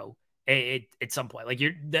up Hero at some point. Like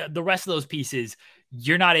the rest of those pieces,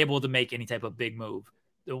 you're not able to make any type of big move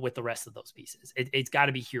with the rest of those pieces. It's got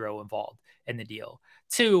to be Hero involved in the deal.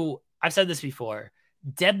 Two, I've said this before,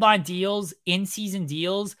 deadline deals, in-season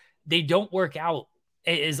deals, they don't work out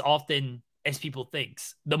as often as people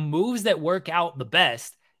thinks. The moves that work out the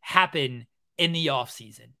best happen in the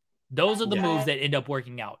offseason. Those are the moves that end up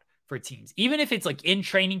working out for teams. Even if it's like in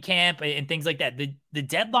training camp and things like that, the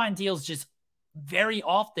deadline deals just very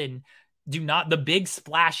often do not, the big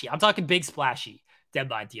splashy, I'm talking big splashy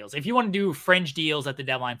deadline deals. If you want to do fringe deals at the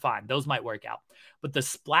deadline, fine, those might work out. But the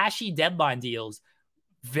splashy deadline deals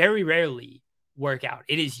very rarely work out.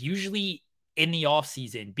 It is usually in the off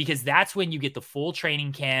season because that's when you get the full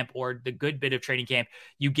training camp or the good bit of training camp.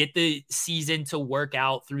 You get the season to work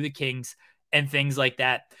out through the kinks and things like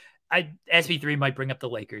that. SB3 might bring up the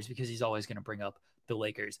Lakers because he's always going to bring up the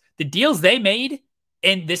Lakers. The deals they made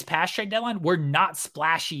in this past trade deadline were not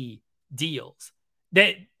splashy deals.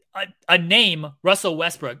 That a name, Russell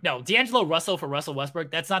Westbrook. No, D'Angelo Russell for Russell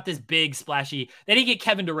Westbrook. That's not this big splashy. They didn't get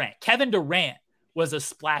Kevin Durant. Kevin Durant was a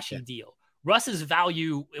splashy deal. Russ's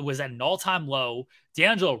value was at an all-time low.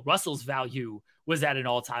 D'Angelo Russell's value was at an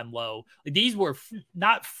all-time low. These were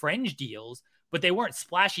not fringe deals, but they weren't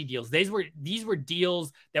splashy deals. These were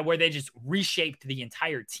deals that where they just reshaped the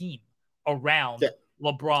entire team around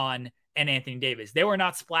LeBron and Anthony Davis. They were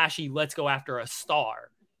not splashy, let's go after a star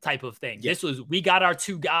type of thing. This was, we got our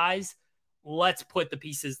two guys, let's put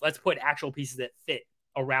actual pieces that fit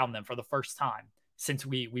around them for the first time since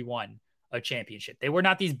we won a championship. They were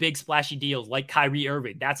not these big splashy deals like Kyrie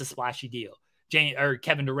Irving. That's a splashy deal.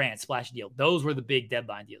 Kevin Durant, splashy deal. Those were the big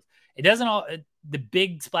deadline deals. The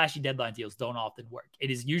big splashy deadline deals don't often work. It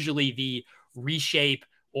is usually the reshape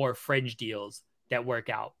or fringe deals that work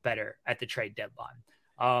out better at the trade deadline.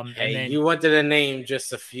 And then you wanted to name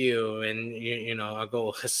just a few, and I'll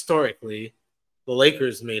go historically. The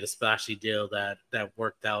Lakers made a splashy deal that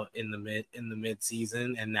worked out in the mid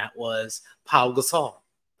season, and that was Pau Gasol.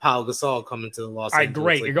 Pau Gasol coming to the Los Angeles. All right,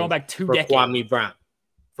 great. Lakers. You're going back 2 decades. Kwame Brown.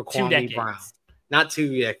 For Kwame Brown. Not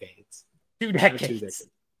 2 decades. 2 decades.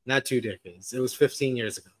 Not 2 decades. It was 15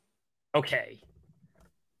 years ago. Okay.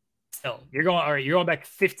 So you're going back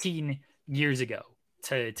 15 years ago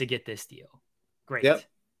to get this deal. Great. Yep.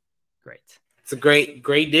 Great. It's a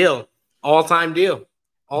great deal. All-time deal.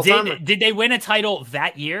 Did they win a title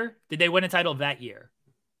that year? We went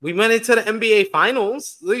into the NBA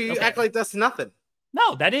Finals. You act like that's nothing.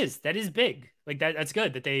 No, that is big. Like that's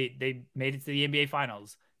good that they made it to the NBA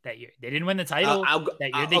Finals that year. They didn't win the title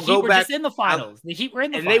that year. The Heat were just in the finals. The Heat were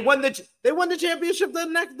in the finals. They won the championship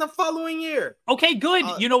the following year. Okay, good.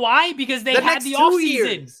 You know why? Because they had the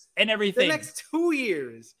offseason and everything. The next 2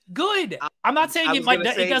 years. Good. I'm not saying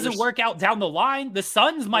it doesn't work out down the line. The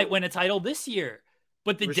Suns might win a title this year.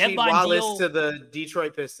 But the deadline Wallace deal to the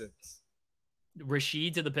Detroit Pistons.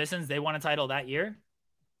 Rasheed to the Pistons, they won a title that year?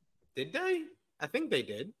 Did they? I think they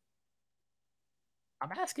did. I'm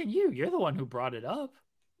asking you. You're the one who brought it up.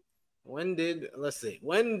 When did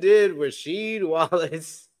Rasheed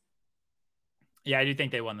Wallace? Yeah, I do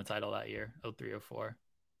think they won the title that year, 03-04.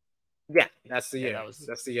 Yeah, that's the year. Yeah,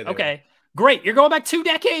 that's the year. Okay, great. You're going back 2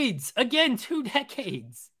 decades. Again, 2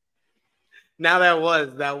 decades. Now that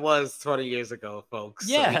was 20 years ago, folks.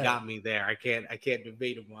 Yeah. So he got me there. I can't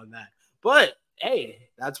debate him on that. But hey,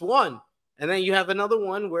 that's one. And then you have another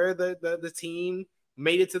one where the team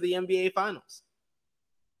made it to the NBA Finals.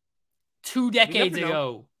 2 decades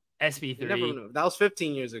ago, SB3. You never know. That was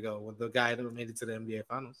 15 years ago with the guy that made it to the NBA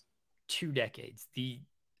Finals. 2 decades.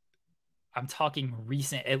 I'm talking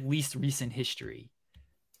recent, at least recent history.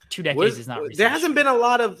 2 decades is not recent. There hasn't been a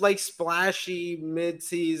lot of like splashy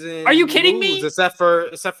mid-season. Are you kidding me? Except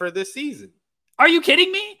for this season. Are you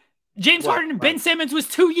kidding me? James Harden and Ben Simmons was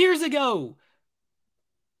 2 years ago.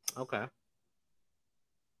 Okay.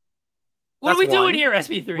 What are we doing here,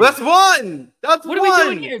 SB3? That's one. What are we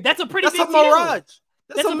doing here? That's a pretty big deal.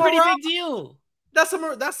 That's a pretty big deal. That's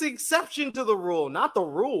the exception to the rule, not the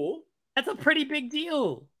rule. That's a pretty big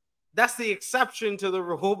deal. That's the exception to the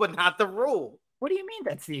rule, but not the rule. What do you mean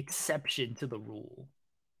that's the exception to the rule?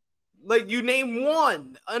 Like, you name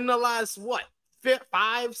one in the last,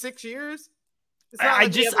 5, 6 years? I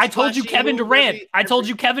told you Kevin Durant. I told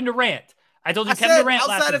you Kevin Durant.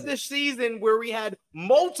 Outside of this season where we had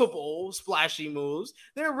multiple splashy moves,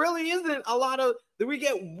 there really isn't a lot of. We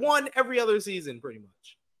get one every other season, pretty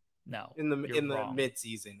much. No, in the mid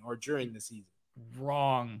season or during the season.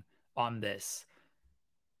 Wrong on this.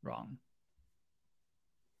 Wrong.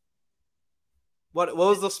 What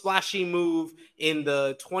was the splashy move in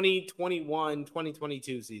the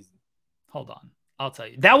 2021-2022 season? Hold on. I'll tell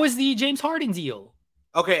you. That was the James Harden deal.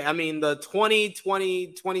 Okay, I mean the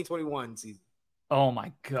 2020-2021 season. Oh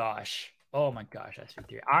my gosh.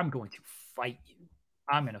 SB3. I'm going to fight you.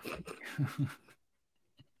 I'm going to fight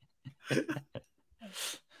you.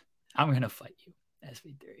 I'm going to fight you,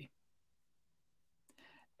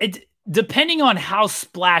 SB3. Depending on how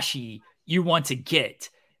splashy you want to get,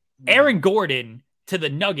 Aaron Gordon to the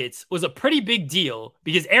Nuggets was a pretty big deal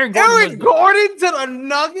because Aaron Gordon to the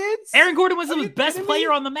Nuggets? Aaron Gordon was the best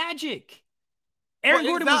player on the Magic. Aaron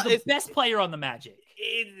Gordon was the best player on the Magic.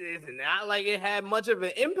 It's not like it had much of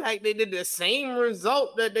an impact. They did the same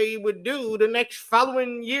result that they would do the next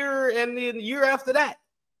following year and the year after that.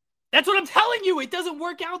 That's what I'm telling you. It doesn't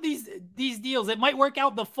work out these deals. It might work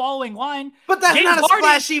out the following line. But that's not a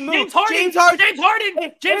splashy move. James Harden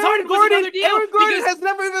was another deal. Aaron Gordon has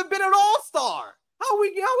never even been an all-star. How are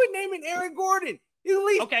we naming Aaron Gordon?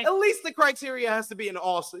 At least the criteria has to be an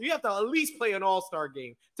all-star. You have to at least play an all-star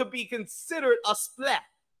game to be considered a splat.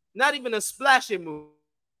 Not even a splashy move.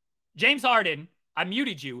 James Harden, I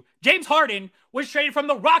muted you. James Harden was traded from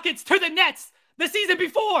the Rockets to the Nets the season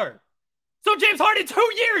before. So James Harden,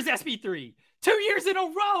 2 years, SB3. 2 years in a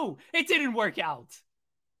row. It didn't work out.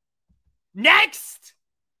 Next.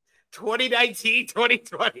 2019,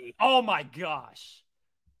 2020. Oh my gosh.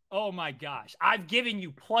 I've given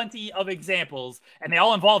you plenty of examples, and they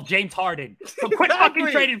all involve James Harden. So quit fucking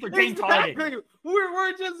trading for James Harden.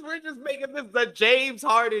 We're just making this the James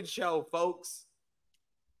Harden show, folks.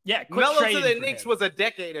 Yeah, quit Melo trading to the for Knicks him. Was a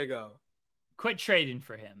decade ago. Quit trading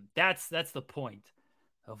for him. That's the point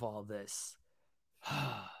of all this.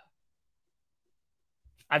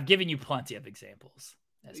 I've given you plenty of examples.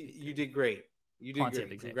 You did great.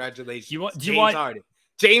 Congratulations. Harden.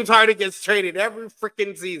 James Harden gets traded every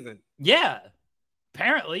freaking season. Yeah.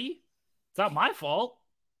 Apparently. It's not my fault.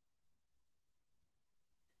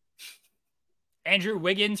 Andrew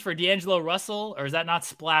Wiggins for D'Angelo Russell, or is that not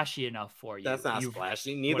splashy enough for you? That's not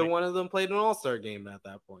splashy. Neither one of them played an all-star game at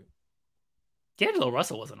that point. D'Angelo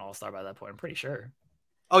Russell was an all-star by that point, I'm pretty sure.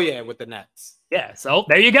 Oh, yeah, with the Nets. Yeah, so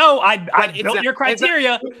there you go. I built your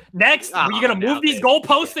criteria. Next, are you going to move these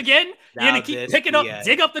goalposts again? You're going to keep picking up,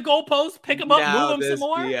 dig up the goalposts, pick them up, move them some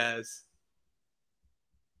more? BS.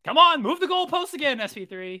 Come on, move the goalposts again,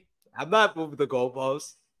 SP3. I'm not moving the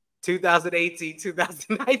goalposts. 2018,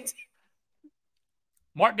 2019.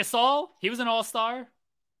 Marc Gasol, he was an all-star.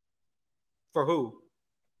 For who?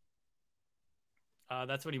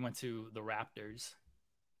 That's when he went to the Raptors.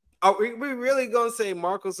 Are we really going to say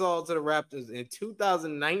Marc Gasol to the Raptors in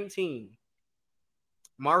 2019?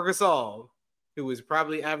 Marc Gasol, who was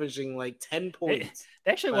probably averaging like 10 points.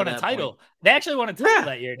 They actually won a title. They actually won a title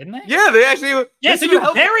that year, didn't they? Yeah, they actually. Yeah, so you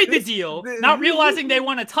buried the deal, not realizing they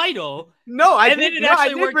won a title. No, I did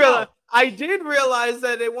realize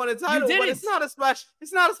that they won a title, but it's not a splash.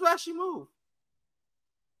 It's not a splashy move.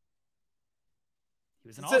 He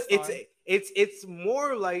was an all-star. It's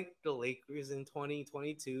more like the Lakers in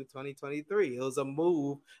 2022, 2023. It was a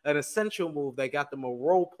move, an essential move that got them a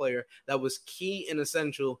role player that was key and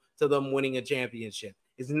essential to them winning a championship.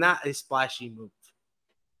 It's not a splashy move.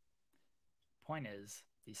 Point is,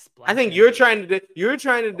 I think you're trying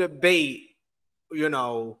to debate,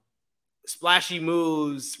 splashy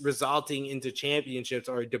moves resulting into championships,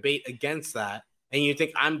 or debate against that, and you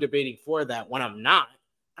think I'm debating for that when I'm not.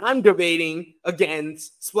 I'm debating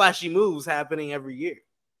against splashy moves happening every year.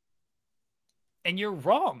 And you're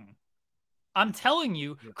wrong. I'm telling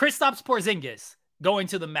you, Kristaps Porzingis going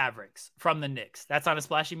to the Mavericks from the Knicks. That's not a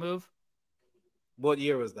splashy move. What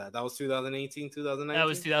year was that? That was 2018, 2019? That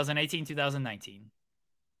was 2018, 2019.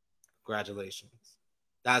 Congratulations.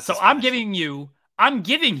 That's so I'm giving you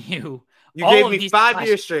You all gave of me these 5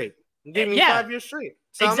 years straight. You gave me Yeah. 5 years straight.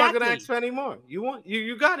 So Exactly. I'm not gonna ask for any more. You want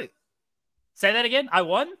you got it. Say that again. I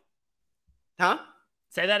won? Huh?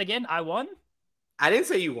 Say that again. I won? I didn't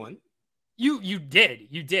say you won. You did.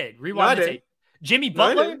 You did. No, I Rewind the didn't. tape. Jimmy No, I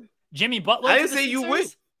Butler? didn't. Jimmy Butler I to didn't the say you Sixers? win.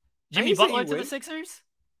 Jimmy didn't say Butler you to the win. Sixers?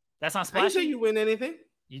 That's not I splashy? didn't say you win anything.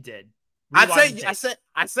 You did. I Rewind the tape.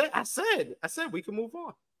 said we can move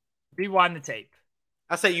on. Rewind the tape.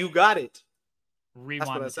 I said you got it. Rewind That's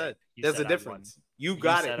what the I said. tape. You There's said a I difference. won. You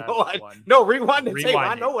got said it. I won. No, rewind the tape.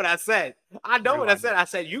 Rewind I know it. what I said. I know what I Rewind said. it. I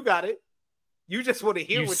said you got it. You just want to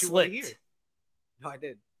hear You what you want to slipped. hear. No, I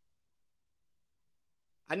did.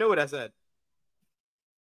 I know what I said.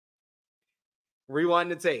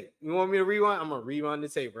 Rewind the tape. You want me to rewind? I'm gonna rewind the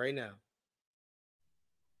tape right now.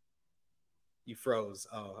 You froze.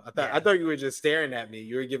 Oh, I thought you were just staring at me.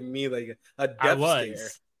 You were giving me like a death stare.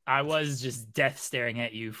 I was just death staring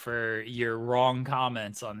at you for your wrong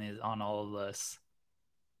comments on all of this.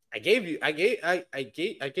 I gave you. I gave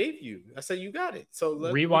you. I said you got it. So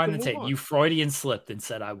rewind the tape. On. You Freudian slipped and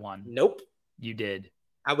said I won. Nope. You did.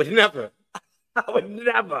 I would never. I would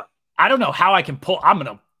never. I don't know how I can pull. I'm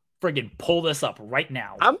gonna friggin' pull this up right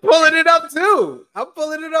now. I'm pulling it up too. I'm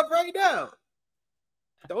pulling it up right now.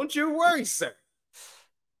 Don't you worry, sir.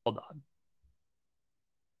 Hold on.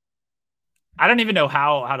 I don't even know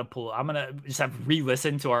how to pull it. I'm gonna just have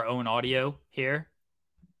re-listen to our own audio here.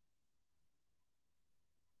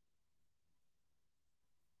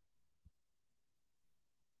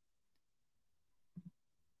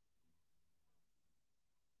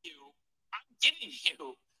 I'm giving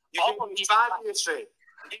you all of these 5 years straight.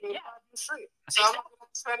 Give me 5 years straight. So I'm not gonna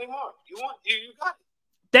spend any more. You got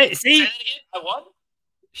it. See, I won.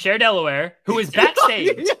 Cher Delaware, who is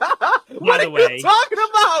backstage, by the way, talking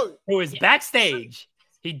about? Who is backstage?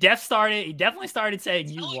 He definitely started saying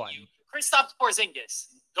you won. Kristaps Porzingis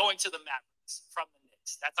going to the Mavericks from the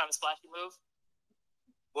Knicks. That's not a splashy move.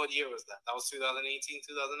 What year was that? That was 2018,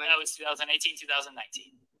 2019? That was 2018,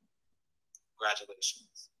 2019.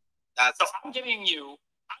 Congratulations. So I'm giving you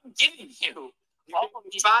all of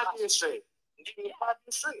these 5 years straight. Give me 5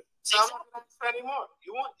 years straight. So I'm not gonna spend any more.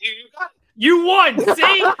 You got it. You won.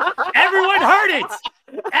 See? Everyone heard it.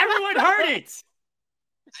 Everyone heard it.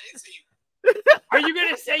 I didn't say you. Are you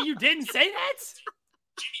gonna say you didn't say that?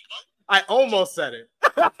 I almost said it.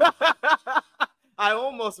 I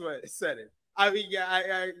almost said it. I mean, yeah,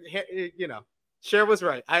 I Cher was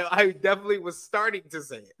right. I definitely was starting to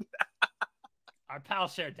say it. Our pal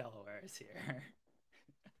Cher Delaware is here.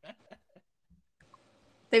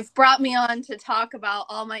 They've brought me on to talk about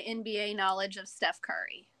all my NBA knowledge of Steph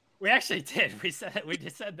Curry. We actually did. We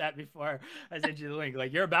just said that before I sent you the link.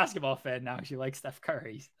 Like, you're a basketball fan now because you like Steph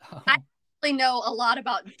Curry. I actually know a lot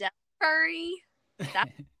about Steph Curry.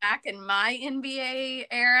 That's back in my NBA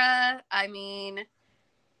era. I mean,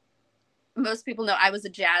 most people know I was a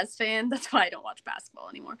Jazz fan. That's why I don't watch basketball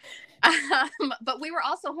anymore. But we were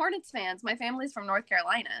also Hornets fans. My family's from North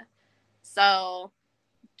Carolina. So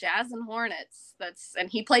Jazz and Hornets. And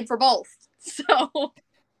he played for both. So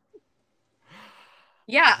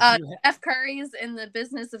yeah, Steph Curry's in the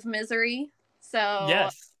business of misery. So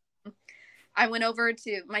yes. I went over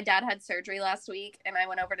to, my dad had surgery last week, and I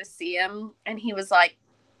went over to see him, and he was like,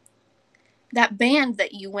 that band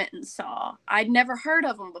that you went and saw, I'd never heard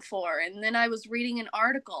of them before. And then I was reading an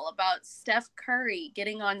article about Steph Curry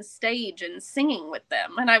getting on stage and singing with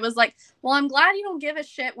them. And I was like, well, I'm glad you don't give a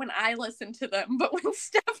shit when I listen to them, but when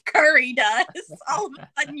Steph Curry does, all of a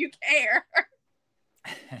sudden you care.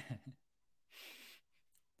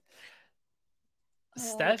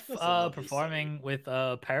 Steph performing with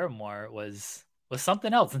Paramore was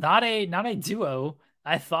something else. Not a duo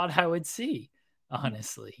I thought I would see,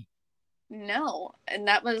 honestly. No, and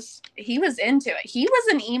he was into it. He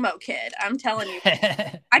was an emo kid, I'm telling you.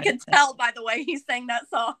 I could tell by the way he sang that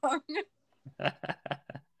song.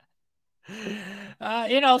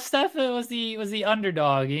 Steph was the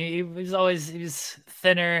underdog. He was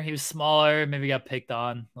thinner, he was smaller, maybe got picked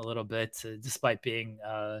on a little bit, despite being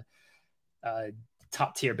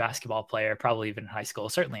top tier basketball player, probably even in high school,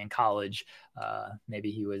 certainly in college. Maybe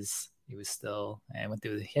he was still, and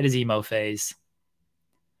he had his emo phase.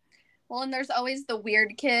 Well, and there's always the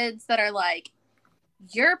weird kids that are like,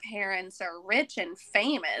 your parents are rich and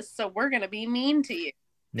famous, so we're going to be mean to you.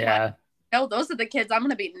 Yeah. No, those are the kids I'm going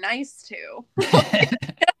to be nice to.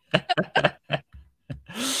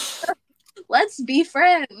 Let's be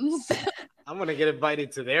friends. I'm gonna get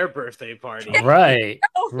invited to their birthday party. Right.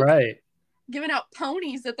 Right. Giving out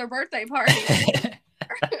ponies at their birthday party.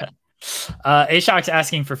 A-Shock's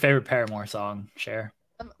asking for favorite Paramore song. Share.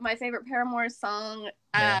 My favorite Paramore song.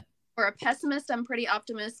 Yeah. For a pessimist, I'm pretty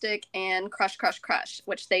optimistic, and Crush, Crush, Crush,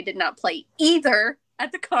 which they did not play either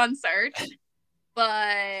at the concert,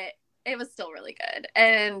 but it was still really good.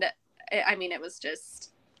 And I mean, it was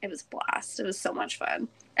a blast. It was so much fun.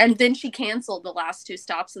 And then she canceled the last 2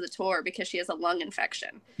 stops of the tour because she has a lung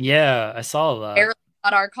infection. Yeah, I saw that. Barely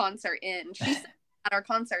got our concert in. She said at our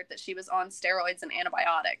concert that she was on steroids and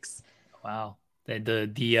antibiotics. Wow.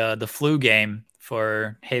 The flu game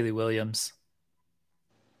for Hayley Williams.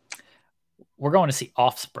 We're going to see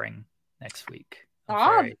Offspring next week.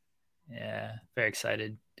 Very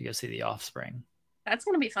excited to go see the Offspring. That's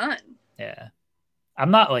going to be fun. Yeah.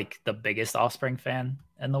 I'm not like the biggest Offspring fan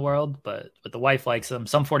in the world, but the wife likes them.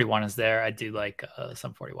 Sum 41 is there. I do like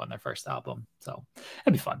Sum 41, their first album. So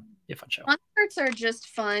it'd be fun. Be a fun show. Concerts are just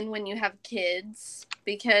fun when you have kids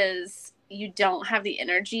because you don't have the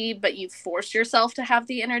energy, but you force yourself to have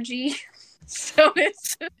the energy. So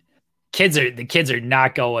it's... The kids are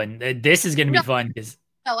not going. This is going to be fun because.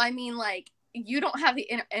 No, I mean, like, you don't have the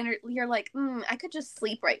energy. You're like, I could just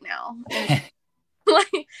sleep right now.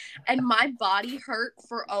 And my body hurt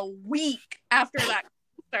for a week after that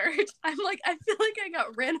concert. I'm like, I feel like I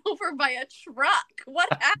got ran over by a truck. What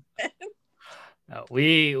happened? No,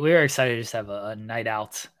 we were excited to just have a night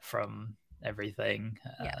out from everything.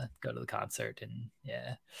 Go to the concert and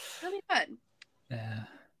it'll be fun. Yeah,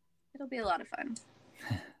 it'll be a lot of fun.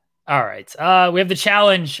 All right. We have the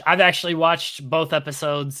challenge. I've actually watched both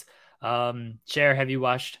episodes. Cher, have you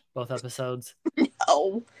watched both episodes?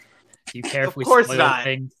 No. Do you care if we spoil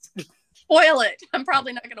things? Spoil it. I'm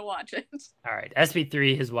probably not going to watch it. All right.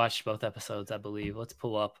 SB3 has watched both episodes, I believe. Let's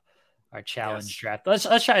pull up our challenge draft. Let's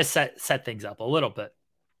try to set things up a little bit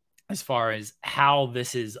as far as how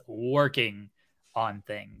this is working on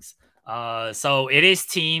things. So it is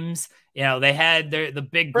teams. You know, they had the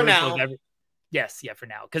big group of for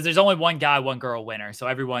now. Because there's only one guy, one girl winner. So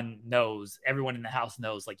everyone in the house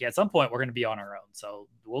knows, like, at some point we're going to be on our own. So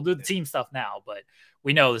we'll do the team stuff now, but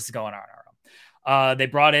we know this is going on our own. They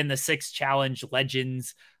brought in the 6 challenge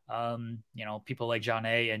legends. People like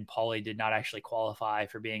Johnny and Paulie did not actually qualify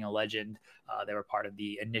for being a legend. They were part of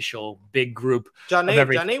the initial big group.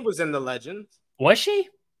 Johnny was in the legends. Was she?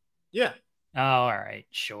 Yeah. Oh, all right,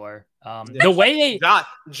 sure. The way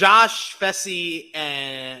Josh, Fessy,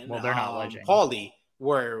 and they're not legends. Paulie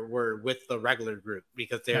were with the regular group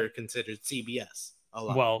because they're considered CBS.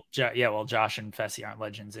 Well, Josh and Fessy aren't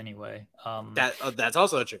legends anyway. That's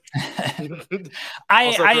also true.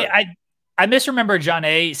 I misremember John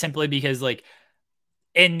A simply because, like,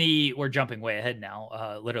 we're jumping way ahead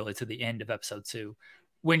now, literally to the end of episode 2.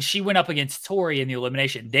 When she went up against Tori in the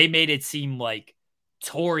elimination, they made it seem like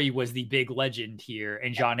Tori was the big legend here,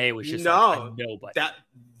 and John A was just like nobody.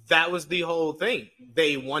 That was the whole thing.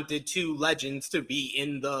 They wanted 2 legends to be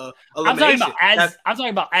in the elimination. I'm talking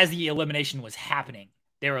about as the elimination was happening.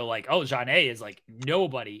 They were like, "Oh, John A is like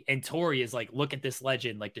nobody," and Tori is like, "Look at this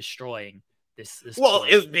legend, like destroying this." Well,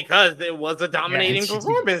 it's because it was a dominating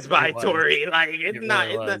performance by Tori. Like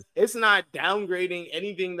it's not downgrading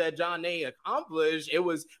anything that John A accomplished. It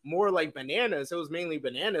was more like Bananas. It was mainly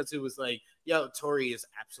Bananas who was like, "Yo, Tori is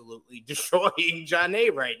absolutely destroying John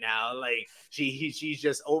A right now. Like she's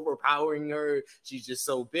just overpowering her. She's just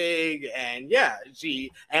so big." And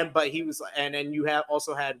but he was, and then you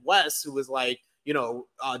also had Wes who was like,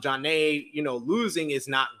 John A, losing is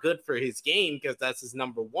not good for his game because that's his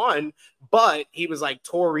number 1. But he was like,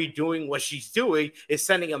 Tori doing what she's doing is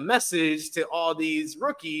sending a message to all these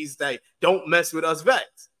rookies that don't mess with us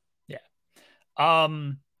vets. Yeah.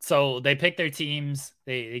 So they pick their teams.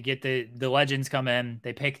 They get the legends come in.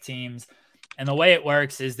 They pick teams. And the way it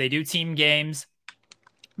works is they do team games.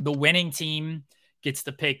 The winning team gets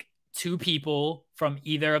to pick 2 people from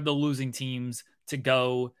either of the losing teams to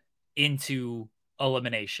go into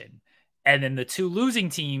elimination, and then the 2 losing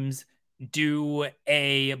teams do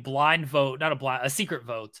a blind vote, a secret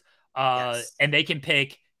vote, and they can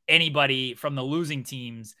pick anybody from the losing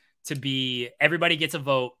teams to be. Everybody gets a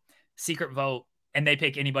vote, secret vote, and they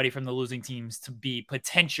pick anybody from the losing teams to be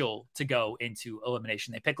potential to go into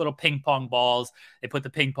elimination. They pick little ping pong balls. They put the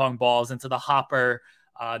ping pong balls into the hopper.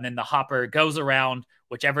 And then the hopper goes around.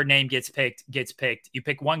 Whichever name gets picked. You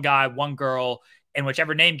pick one guy, one girl, and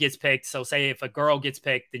whichever name gets picked. So say if a girl gets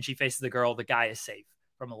picked, then she faces the girl. The guy is safe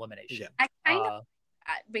from elimination. I kind of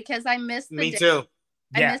because I miss the me too.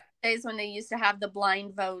 I miss the days when they used to have the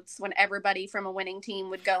blind votes when everybody from a winning team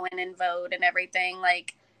would go in and vote and everything.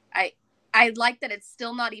 Like I like that it's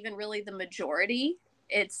still not even really the majority.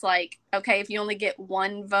 It's like, okay, if you only get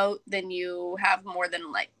one vote, then you have more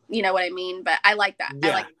than like, you know what I mean? But I like that. Yeah.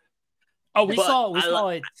 I like. Oh, we saw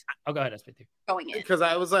it. Oh, go ahead, SB3. Going in. Because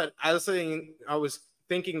I was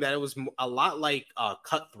thinking that it was a lot like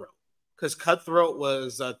Cutthroat. Because Cutthroat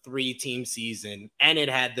was a 3-team season and it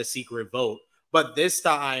had the secret vote. But this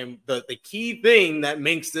time, the key thing that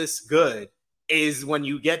makes this good is when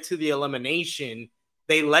you get to the elimination,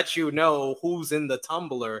 they let you know who's in the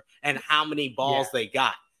tumbler and how many balls they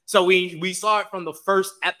got. So we saw it from the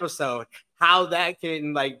first episode, how that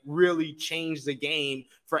can like really change the game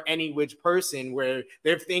for any which person where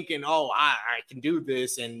they're thinking, oh, I can do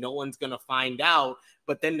this and no one's going to find out.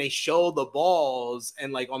 But then they show the balls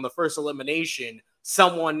and like on the first elimination,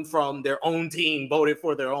 someone from their own team voted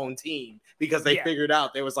for their own team because they figured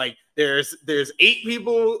out there was like, there's 8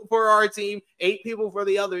 people for our team, 8 people for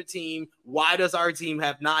the other team. Why does our team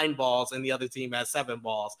have 9 balls and the other team has 7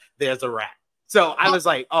 balls? There's a rat. So I was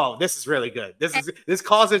like, oh, this is really good. This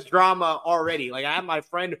causes drama already. Like I had my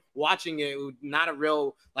friend watching it, who's not a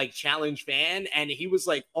real like challenge fan, and he was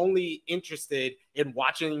like only interested in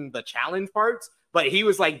watching the challenge parts, but he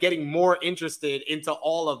was like getting more interested into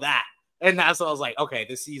all of that. And that's what I was like, okay,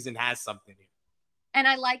 this season has something here. And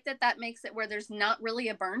I like that makes it where there's not really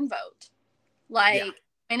a burn vote. Like,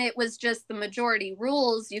 and it was just the majority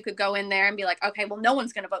rules. You could go in there and be like, okay, well, no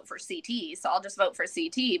one's going to vote for CT, so I'll just vote for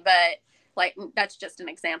CT. But like, that's just an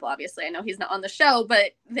example. Obviously, I know he's not on the show,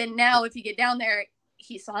 but then now if you get down there,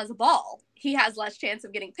 he still has a ball. He has less chance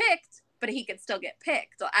of getting picked, but he could still get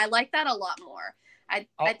picked. So I like that a lot more. I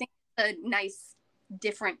think it's a nice,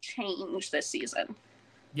 different change this season.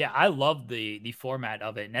 Yeah, I love the format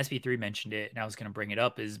of it. And SB3 mentioned it, and I was going to bring it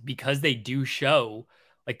up, is because they do show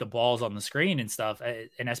like the balls on the screen and stuff.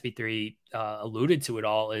 And SB3 alluded to it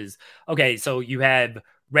all is, okay, so you have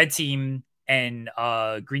red team and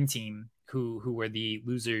green team who were the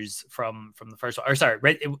losers from the first one. Or sorry,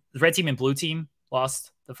 red team and blue team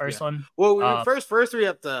lost the first one. Well, first we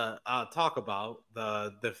have to talk about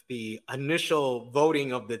the initial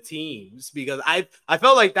voting of the teams, because I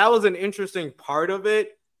felt like that was an interesting part of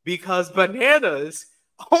it, because Bananas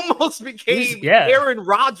almost became Aaron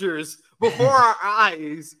Rodgers before our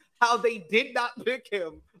eyes. How they did not pick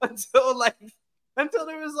him until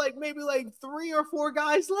there was like maybe like 3 or 4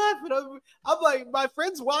 guys left. And I'm like, my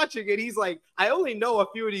friend's watching and he's like, I only know a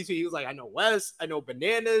few of these. He was like, I know Wes, I know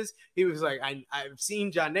Bananas. He was like, I've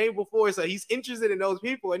seen Janae before. So he's interested in those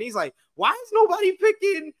people. And he's like, why is nobody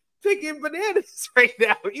picking Bananas right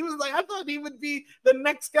now? He was like, I thought he would be the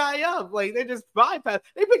next guy up. Like they just bypassed.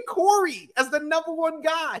 They picked Corey as the number 1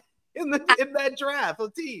 guy in that draft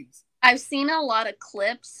of teams. I've seen a lot of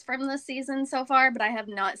clips from the season so far, but I have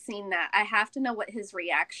not seen that. I have to know what his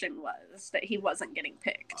reaction was that he wasn't getting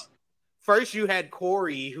picked. First, you had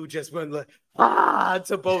Corey, who just went like,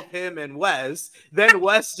 to both him and Wes. Then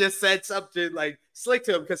Wes just said something like slick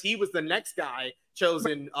to him because he was the next guy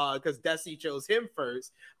chosen because Desi chose him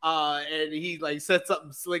first. And he like said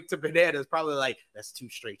something slick to Bananas, probably like, that's 2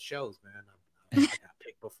 straight shows, man. I got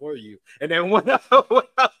picked before you, and then went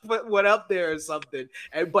up there or something.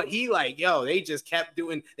 But he like, yo, they just kept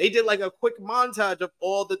doing. They did like a quick montage of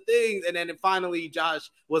all the things, and then finally Josh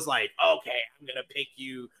was like, okay, I'm gonna pick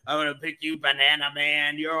you, Banana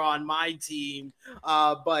Man. You're on my team.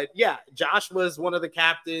 But yeah, Josh was one of the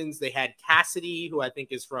captains. They had Cassidy, who I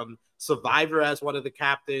think is from Survivor, as one of the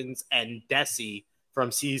captains, and Desi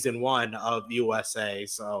from season 1 of USA.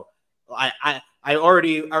 So I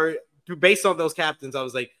already based on those captains, I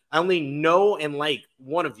was like, I only know and like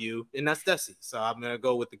one of you, and that's Desi. So I'm going to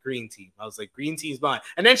go with the green team. I was like, green team's mine.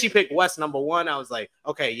 And then she picked West number 1. I was like,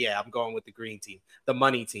 okay, yeah, I'm going with the green team, the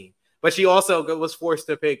money team. But she also was forced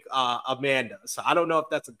to pick Amanda. So I don't know if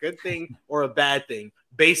that's a good thing or a bad thing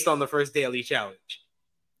based on the first daily challenge.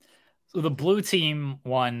 So the blue team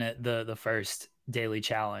won the first daily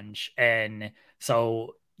challenge. And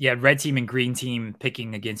so you had red team and green team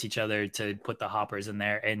picking against each other to put the hoppers in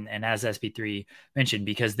there. And as SB3 mentioned,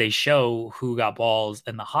 because they show who got balls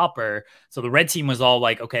in the hopper. So the red team was all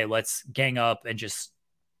like, okay, let's gang up and just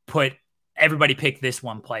everybody pick this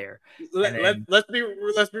one player. Let's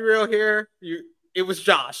be real here. It was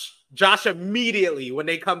Josh. Josh immediately, when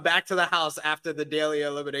they come back to the house after the daily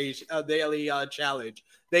elimination, daily challenge,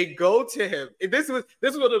 they go to him. And this was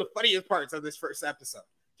one of the funniest parts of this first episode.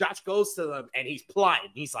 Josh goes to them and he's plotting.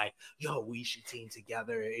 He's like, yo, we should team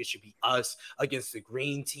together. It should be us against the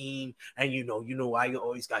green team. And you know, I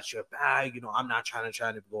always got your back. I'm not trying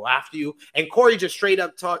to go after you. And Corey just straight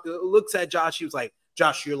up looks at Josh. He was like,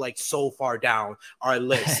 Josh, you're like so far down our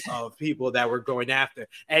list of people that we're going after.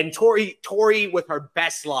 And Tori with her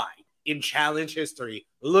best line. in challenge history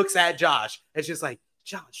looks at Josh. It's just like,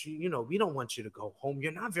 Josh, you know, we don't want you to go home.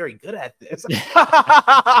 You're not very good at this.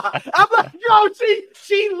 I'm like, yo,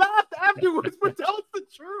 she laughed afterwards, but that was the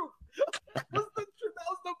truth. That was the truth. That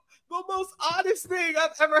was the most honest thing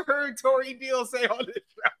I've ever heard Tori Deal say on this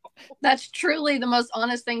show. That's truly the most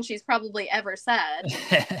honest thing she's probably ever said.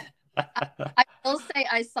 I will say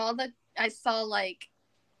I saw like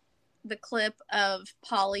the clip of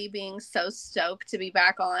Polly being so stoked to be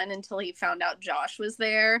back on until he found out Josh was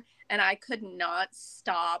there, and I could not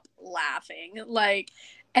stop laughing. Like,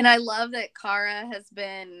 and I love that Cara has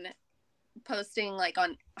been posting like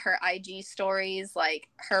on her IG stories, like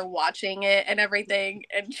her watching it and everything,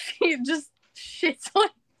 and she just shits on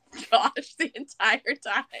Josh the entire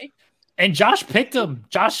time. And Josh picked him.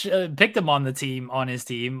 Josh picked him on the team, on his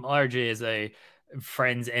team. RJ is a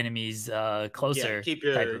friends, enemies, closer. Yeah, keep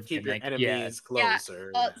your enemies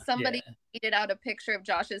closer. Yeah. Somebody tweeted out a picture of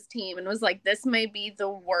Josh's team and was like, "This may be the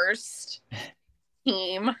worst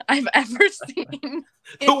team I've ever seen."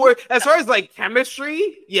 As far as like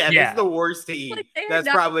chemistry, this is the worst team that's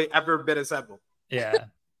probably ever been assembled. Yeah.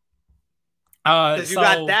 Because you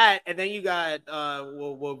got that, and then you got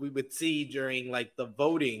what we would see during like the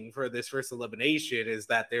voting for this first elimination is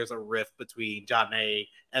that there's a rift between Janae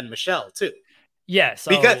and Michelle too. Yeah,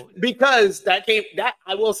 so because that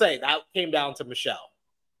I will say that came down to Michelle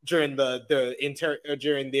during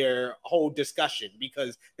during their whole discussion,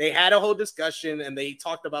 because they had a whole discussion and they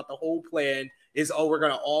talked about the whole plan is, we're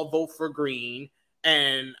gonna all vote for green,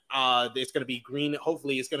 and it's gonna be green.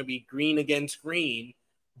 Hopefully, it's gonna be green against green.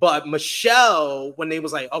 But Michelle, when they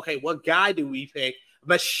was like, okay, what guy do we pick?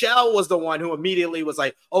 Michelle was the one who immediately was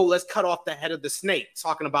like, oh, let's cut off the head of the snake,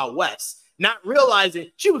 talking about Wes, not realizing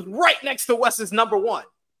she was right next to Wes's number one.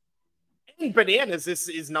 And Bananas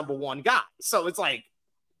is number one guy. So it's like,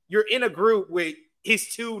 you're in a group with his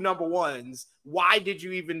two number ones. Why did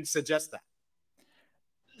you even suggest that?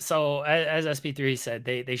 So as SP3 said,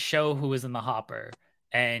 they show who was in the hopper,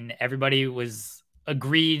 and everybody was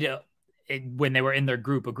agreed when they were in their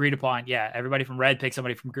group, agreed upon, everybody from red picked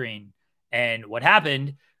somebody from green. And what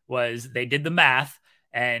happened was they did the math,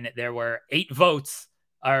 and there were 8 votes,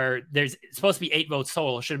 or there's supposed to be 8 votes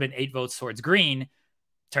total. Should have been 8 votes towards green.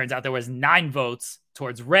 Turns out there was 9 votes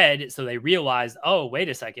towards red. So they realized, oh, wait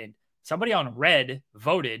a second, somebody on red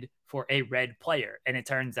voted for a red player. And it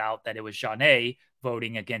turns out that it was Janae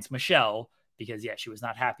voting against Michelle, because she was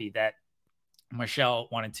not happy that Michelle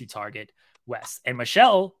wanted to target Wes. And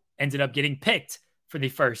Michelle ended up getting picked for the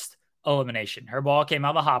first elimination. Her ball came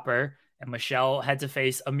out of the hopper, and Michelle had to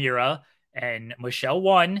face Amira, and Michelle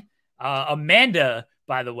won. Amanda,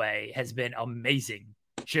 by the way, has been amazing.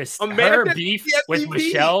 Just her beef with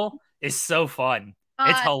Michelle is so fun.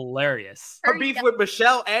 It's hilarious. Her beef with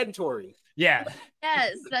Michelle and Tori. Yeah.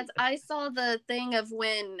 Yes, I saw the thing of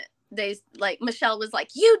when they like Michelle was like,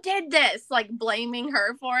 "You did this," like blaming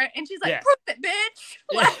her for it, and she's like, "Prove it, bitch."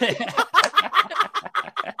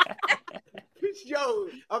 Yo,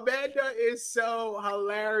 Amanda is so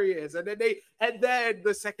hilarious. And then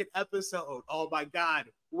the second episode, oh my God,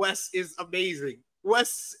 Wes is amazing.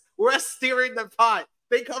 Wes steering the pot.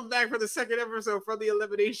 They come back for the second episode from the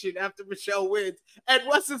elimination after Michelle wins. And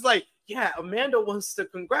Wes is like, yeah, Amanda wants to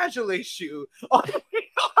congratulate you on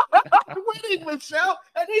winning, Michelle.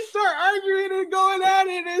 And they start arguing and going at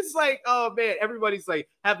it. And it's like, oh man, everybody's like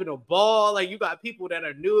having a ball. Like, you got people that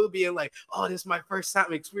are new being like, oh, this is my first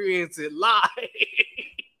time experiencing it live.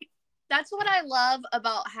 That's what I love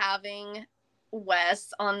about having Wes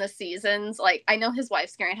on the seasons. Like, I know his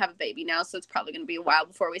wife's going to have a baby now, so it's probably going to be a while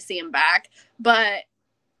before we see him back. But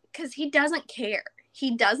because he doesn't care.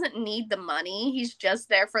 He doesn't need the money. He's just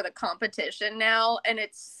there for the competition now. And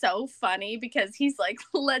it's so funny because he's like,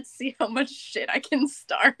 let's see how much shit I can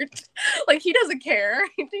start. Like, he doesn't care.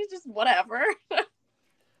 He's just whatever.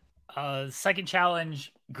 Second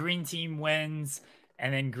challenge, green team wins.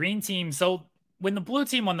 And then green team. So when the blue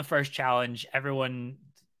team won the first challenge, everyone,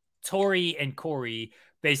 Tori and Corey,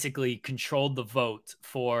 basically controlled the vote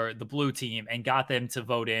for the blue team and got them to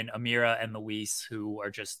vote in Amira and Luis, who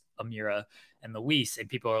are just Amira and Luis. And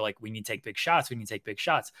people are like, we need to take big shots. We need to take big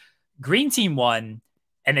shots. Green team won,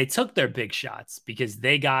 and they took their big shots because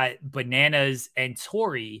they got Bananas and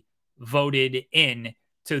Tori voted in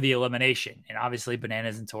to the elimination. And obviously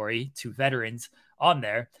Bananas and Tori, 2 veterans on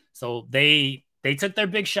there. So they took their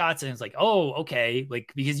big shots, and it's like, oh, okay.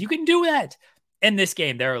 Like, because you can do that. In this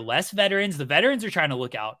game, there are less veterans. The veterans are trying to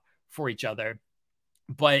look out for each other.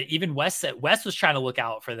 But even Wes was trying to look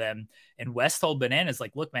out for them. And Wes told Bananas,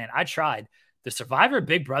 like, look, man, I tried. The Survivor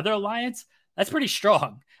Big Brother Alliance, That's pretty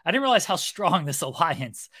strong. I didn't realize how strong this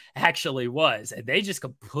alliance actually was. And they just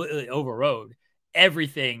completely overrode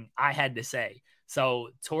everything I had to say. So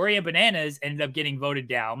Tori and Bananas ended up getting voted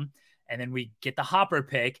down. And then we get the Hopper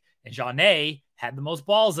pick. And Janae had the most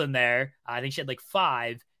balls in there. I think she had like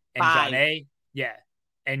 5. And Five. Janae, yeah.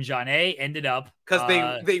 And Janae ended up because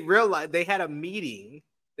they realized they had a meeting.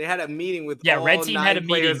 They had a meeting with all Red Team 9 had a meeting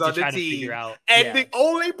players to on the try to figure team, out. and the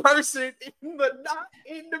only person not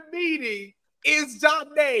in the meeting is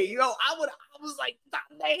Janae. You know, I was like,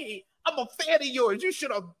 Janae, I'm a fan of yours. You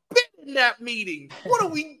should have been in that meeting. What are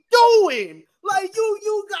we doing? Like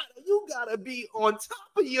you gotta be on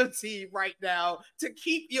top of your team right now to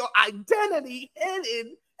keep your identity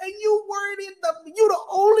hidden. And you the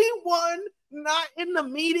only one not in the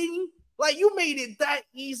meeting. Like, you made it that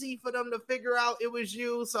easy for them to figure out it was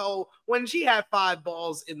you. So when she had 5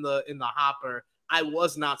 balls in the hopper, I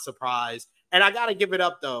was not surprised. And I gotta give it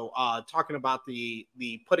up though. Talking about the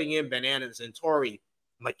putting in Bananas and Tori,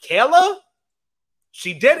 Michaela,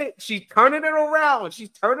 she did it. She's turning it around. She's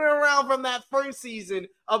turning around from that first season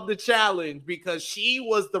of the challenge because she's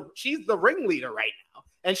the ringleader right now.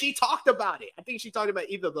 And she talked about it. I think she talked about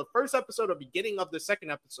either the first episode or beginning of the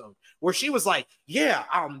second episode, where she was like, "Yeah,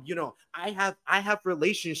 I have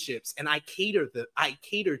relationships, and I cater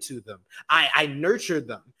to them. I nurture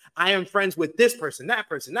them. I am friends with this person, that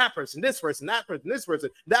person, that person, this person, that person, this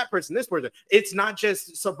person, that person, this person. It's not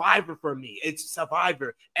just Survivor for me. It's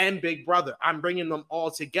Survivor and Big Brother. I'm bringing them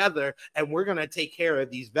all together, and we're gonna take care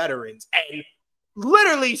of these veterans." And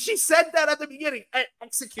literally, she said that at the beginning and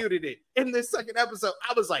executed it in this second episode.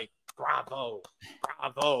 I was like, bravo.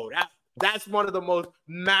 That's one of the most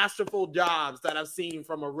masterful jobs that I've seen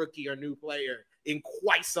from a rookie or new player in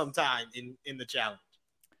quite some time in the challenge.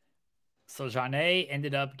 So Janae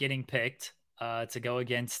ended up getting picked to go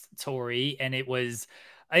against Tori, and it was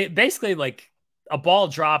basically like a ball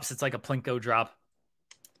drops. It's like a Plinko drop,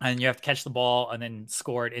 and you have to catch the ball and then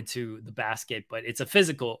score it into the basket. But it's a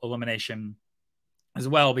physical elimination as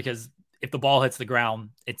well, because if the ball hits the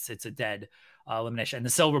ground, it's a dead elimination. And the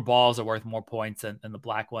silver balls are worth more points than the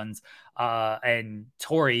black ones. And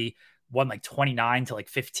Tori won like 29 to like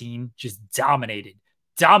 15, just dominated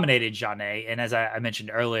Janae. And as I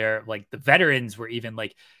mentioned earlier, like the veterans were even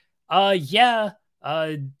like, Janae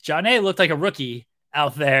looked like a rookie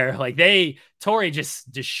out there. Like Tori just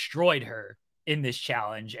destroyed her in this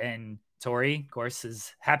challenge. And Tori, of course,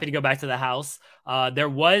 is happy to go back to the house. There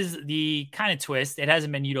was the kind of twist. It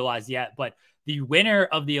hasn't been utilized yet, but the winner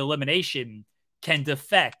of the elimination can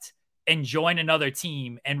defect and join another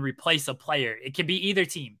team and replace a player. It can be either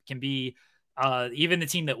team. It can be even the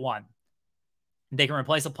team that won. They can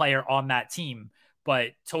replace a player on that team.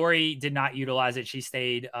 But Tori did not utilize it. She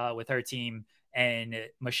stayed with her team, and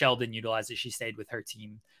Michelle didn't utilize it. She stayed with her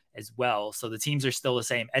team as well. So the teams are still the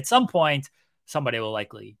same. At some point, somebody will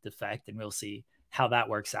likely defect, and we'll see how that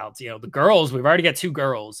works out. You know, the girls, we've already got 2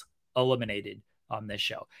 girls eliminated on this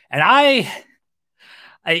show. And I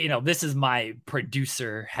this is my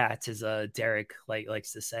producer hat, as Derek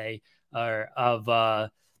likes to say,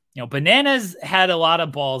 Bananas had a lot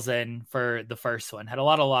of balls in for the first one, had a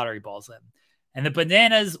lot of lottery balls in. And the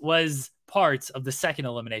Bananas was parts of the second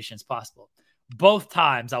elimination as possible. Both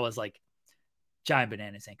times I was like, Giant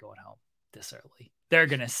Bananas ain't going home this early. They're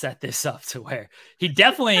going to set this up to where he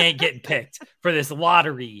definitely ain't getting picked for this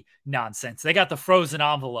lottery nonsense. They got the frozen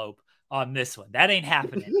envelope on this one. That ain't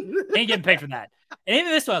happening. Ain't getting picked for that. And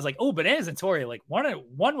even this one, I was like, oh, Bananas and Tori, like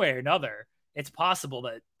one way or another, it's possible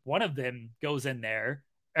that one of them goes in there,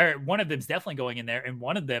 or one of them's definitely going in there, and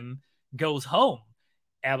one of them goes home.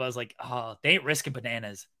 And I was like, oh, they ain't risking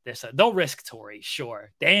Bananas this. They'll risk Tori,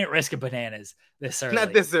 sure. They ain't risking Bananas this early.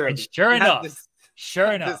 Not this early. And sure enough,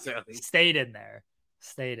 stayed in there.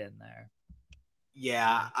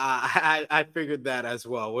 Yeah, I figured that as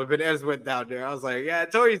well. When Bananas went down there, I was like, yeah,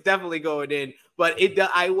 Tori's definitely going in. But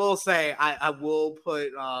I will say, I will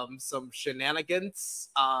put some shenanigans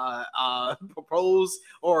propose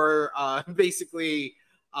or basically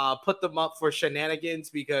put them up for shenanigans,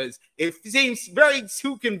 because it seems very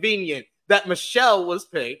too convenient that Michelle was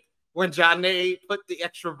picked when Janae put the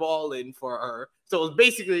extra ball in for her. So it was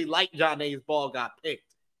basically like Janae's ball got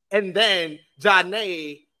picked. And then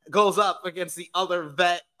Janae goes up against the other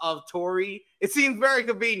vet of Tori. It seems very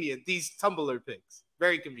convenient, these tumbler picks.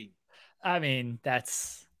 Very convenient. I mean,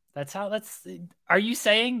 are you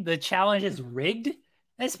saying the challenge is rigged,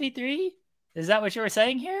 SP3? Is that what you were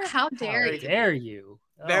saying here? How dare you?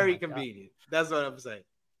 Very convenient. God. That's what I'm saying.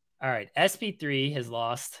 All right. SP3 has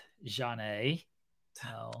lost Janae.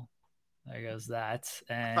 Oh, there goes that.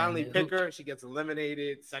 And finally pick her. She gets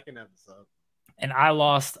eliminated. Second episode. And I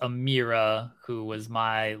lost Amira, who was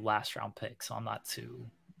my last round pick, so I'm not too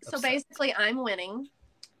So upset. basically, I'm winning.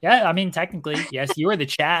 Yeah, I mean, technically, yes, you were the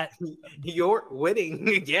chat. You're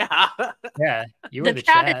winning. Yeah. Yeah, you were The the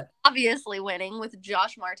chat is chat. obviously winning with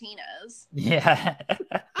Josh Martinez. Yeah.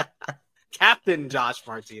 Captain Josh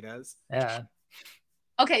Martinez. Yeah.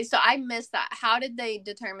 Okay, so I missed that. How did they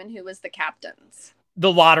determine who was the captains?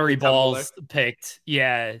 The lottery The tumbler. balls picked.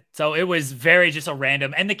 Yeah. So it was very just a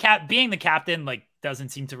random, and being the captain like doesn't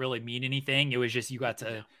seem to really mean anything. It was just you got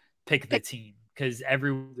to pick the team because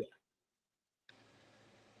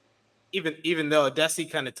even though Desi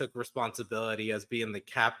kind of took responsibility as being the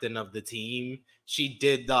captain of the team, she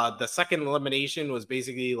did the second elimination was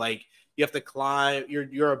basically like you have to climb.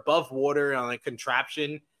 You're above water on a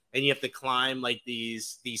contraption, and you have to climb like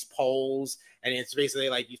these poles, and it's basically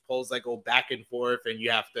like these poles that go back and forth, and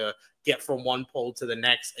you have to get from one pole to the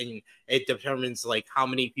next, and it determines like how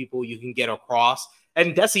many people you can get across.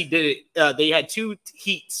 And Desi did it. They had 2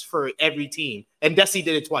 heats for every team, and Desi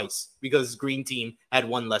did it twice because green team had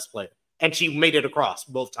 1 less player, and she made it across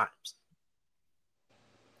both times.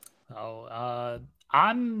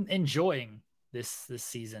 I'm enjoying this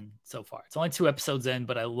season so far. It's only 2 episodes in,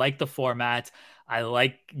 but I like the format. I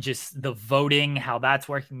like just the voting, how that's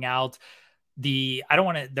working out.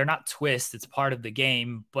 They're not twists, it's part of the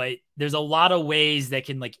game, but there's a lot of ways that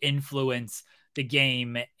can like influence the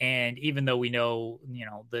game. And even though we know,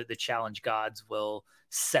 the challenge gods will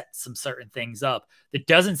set some certain things up, there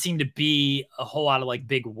doesn't seem to be a whole lot of like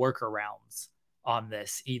big workarounds on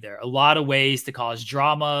this either. A lot of ways to cause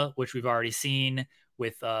drama, which we've already seen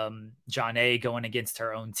with John A going against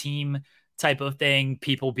her own team type of thing,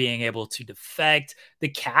 people being able to defect. The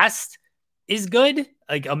cast is good.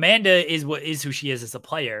 Like Amanda is who she is as a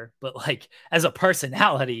player, but like as a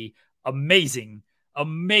personality, amazing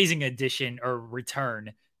addition or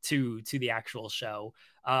return to the actual show.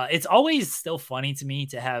 It's always still funny to me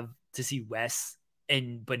to see Wes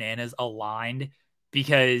and Bananas aligned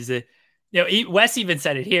because Wes even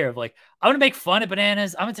said it here of like, I'm gonna make fun of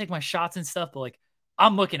Bananas, I'm gonna take my shots and stuff, but like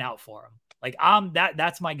I'm looking out for him. Like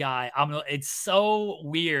that's my guy. It's so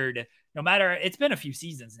weird. No matter, it's been a few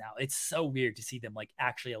seasons now. It's so weird to see them like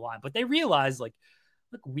actually align, but they realize like,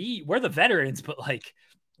 look, we're the veterans, but like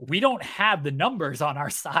we don't have the numbers on our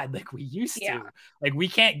side like we used to. Like we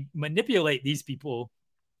can't manipulate these people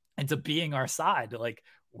into being our side. Like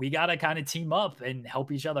we gotta kind of team up and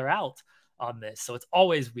help each other out on this. So it's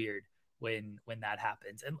always weird when that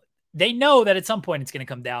happens. And they know that at some point it's going to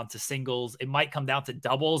come down to singles. It might come down to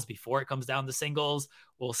doubles before it comes down to singles.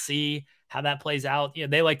 We'll see how that plays out.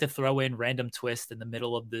 They like to throw in random twists in the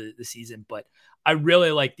middle of the season, but I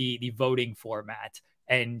really like the voting format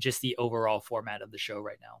and just the overall format of the show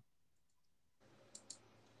right now.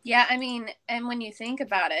 Yeah, I mean, and when you think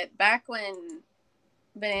about it, back when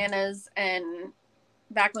Bananas and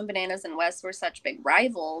Wes were such big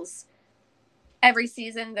rivals, every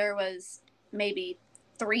season there was maybe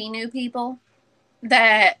 3 new people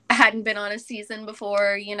that hadn't been on a season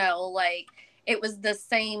before, like it was the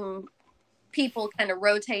same people kind of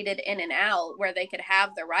rotated in and out where they could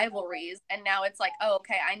have the rivalries. And now it's like, oh,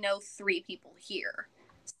 okay, I know 3 people here.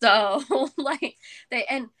 So like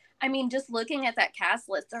I mean, just looking at that cast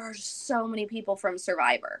list, there are so many people from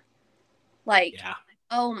Survivor. Like,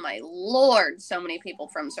 oh my Lord, so many people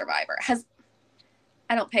from Survivor.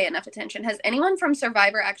 I don't pay enough attention. Has anyone from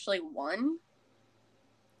Survivor actually won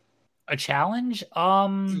a challenge?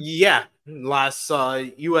 Yeah, last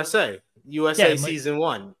USA season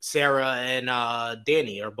 1. Sarah and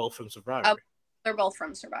Danny are both from Survivor. Oh, they're both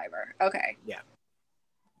from Survivor. Okay. Yeah.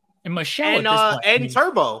 And Michelle and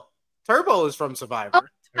Turbo is from Survivor. Oh,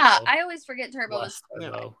 yeah, I always forget Turbo was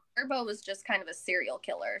Turbo was just kind of a serial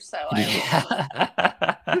killer. So he's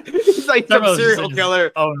like some serial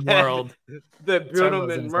killer own world. The Bruno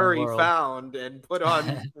and Morey found and put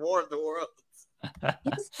on War of the Worlds.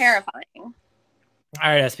 He's terrifying. All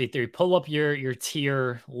right, SP3, pull up your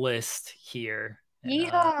tier list here.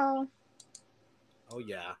 Yeah. Oh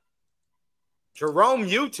yeah. Jerome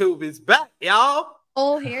YouTube is back, y'all.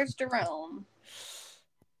 Oh, here's Jerome.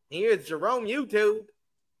 Here's Jerome YouTube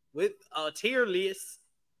with a tier list,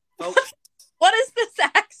 folks. What is this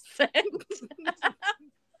accent?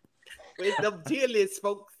 With the tier list,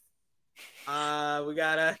 folks. We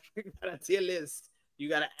got a tier list. You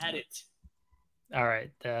gotta add it. All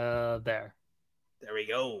right, there. There we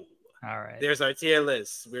go. All right. There's our tier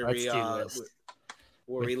list where we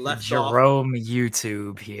left Jerome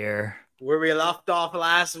YouTube here. Where we left off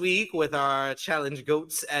last week with our challenge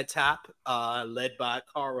goats at top, led by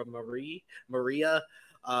Cara Maria.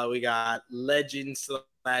 We got legend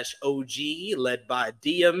 / OG led by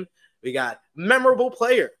Diem. We got memorable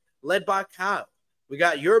player, led by Kyle. We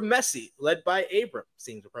got your Messi, led by Abram.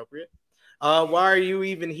 Seems appropriate. Why are you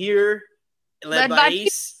even here? Led by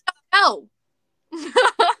Ace. No.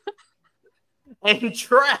 And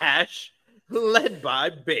Trash, led by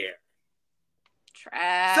Bear.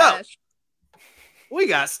 Trash. So, we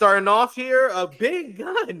got starting off here a big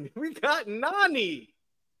gun. We got Nani.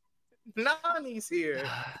 Nani's here.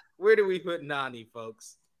 Where do we put Nani,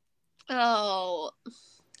 folks? Oh.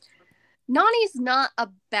 Nani's not a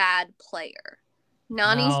bad player.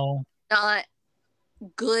 Nani's not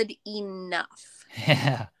good enough.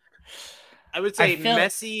 Yeah. I would say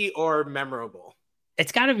messy or memorable.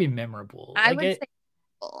 It's got to be memorable. I would say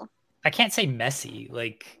memorable. I can't say messy.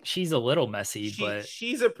 Like, she's a little messy, but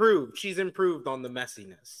she's improved. She's improved on the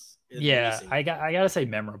messiness. Yeah, I gotta say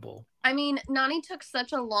memorable. I mean, Nani took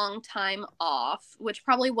such a long time off, which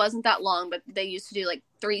probably wasn't that long, but they used to do like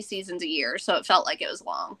 3 seasons a year, so it felt like it was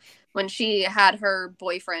long. When she had her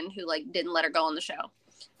boyfriend who like didn't let her go on the show.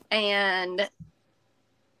 And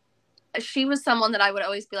she was someone that I would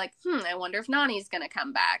always be like, I wonder if Nani's gonna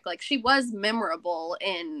come back. Like, she was memorable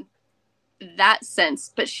in that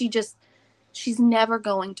sense, but she's never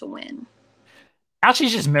going to win. Now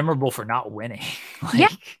she's just memorable for not winning.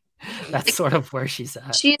 That's sort of where she's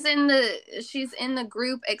at. She's in the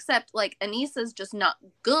group, except like Anissa's just not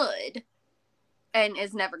good and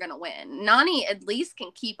is never gonna win. Nani at least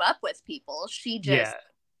can keep up with people. She's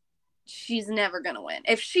never gonna win.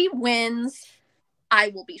 If she wins, I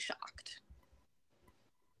will be shocked.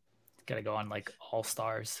 Gotta go on like All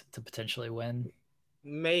Stars to potentially win.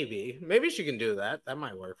 Maybe she can do that. That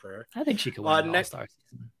might work for her. I think she could win All Star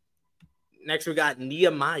season. Next, we got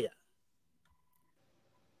Nehemiah.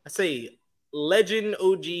 I say legend,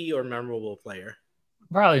 OG, or memorable player.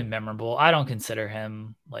 Probably memorable. I don't consider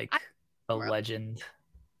him like a legend.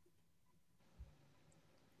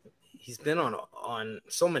 He's been on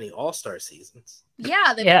so many All-Star seasons.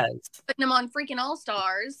 Yeah, they're putting him on freaking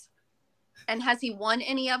All-Stars. And has he won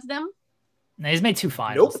any of them? No, he's made 2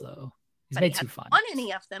 finals though. He's made 2 finals. Won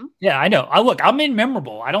any of them? Yeah, I know. I'm in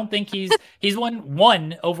memorable. I don't think he's won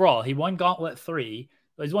 1 overall. He won Gauntlet 3,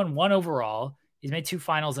 but he's won 1 overall. He's made 2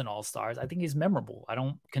 finals in All-Stars. I think he's memorable. I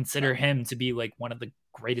don't consider him to be like one of the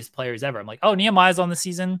greatest players ever. I'm like, oh, Nehemiah's on the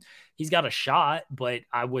season. He's got a shot, but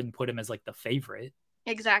I wouldn't put him as like the favorite.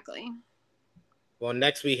 Exactly. Well,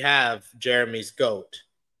 next we have Jeremy's GOAT,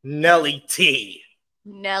 Nelly T.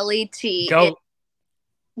 Nelly T. Goat.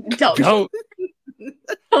 Don't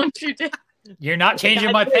you dare. You're not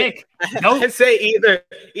changing my pick. Nope. I say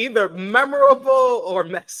either memorable or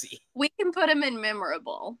messy. We can put him in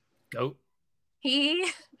memorable. Goat. He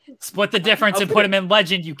split the difference and put him in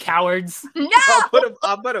legend, you cowards. No,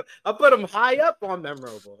 I'll put him high up on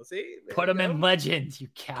memorable. See, put him in legend, you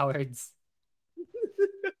cowards.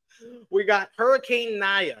 We got Hurricane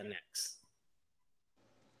Naya next.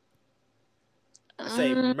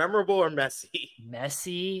 Say memorable or messy?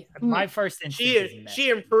 Messy. My first instinct is messy. She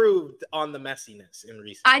improved on the messiness in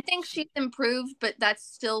recent. I think she's improved, but that's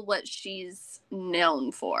still what she's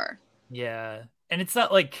known for. Yeah, and it's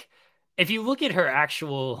not like if you look at her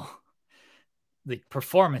actual like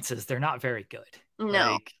performances, they're not very good.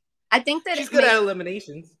 No, I think that she's good at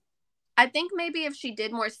eliminations. I think maybe if she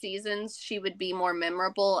did more seasons, she would be more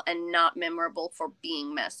memorable and not memorable for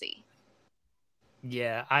being messy.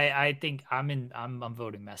 Yeah, I think I'm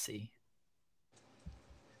voting messy.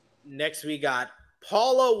 Next we got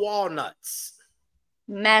Paula Walnuts.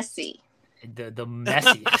 Messy. The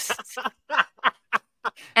messiest.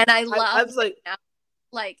 And I love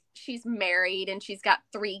like she's married and she's got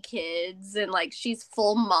 3 kids and like she's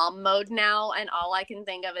full mom mode now, and all I can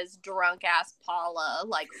think of is drunk ass Paula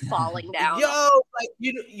like falling down. Yo, like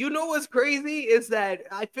you know what's crazy is that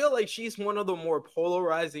I feel like she's one of the more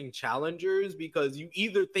polarizing challengers because you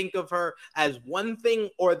either think of her as one thing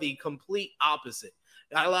or the complete opposite.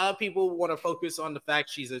 A lot of people want to focus on the fact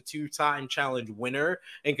she's a 2-time challenge winner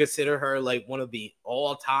and consider her like one of the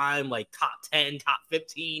all-time like top 10, top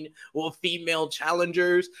 15 female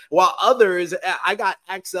challengers. While others, I got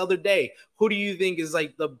asked the other day, who do you think is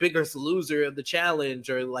like the biggest loser of the challenge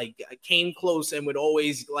or like came close and would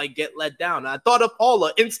always like get let down? I thought of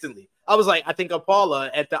Paula instantly. I was like, I think of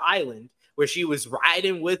Paula at the island, where she was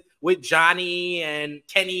riding with Johnny and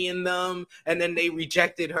Kenny in them, and then they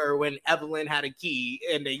rejected her when Evelyn had a key,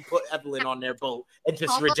 and they put Evelyn on their boat and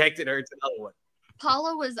just rejected her to another one.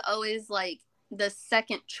 Paula was always like the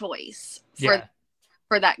second choice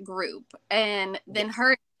for that group, and then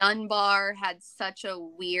her and Dunbar had such a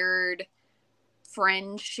weird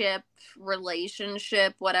friendship,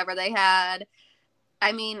 relationship, whatever they had.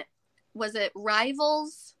 I mean, was it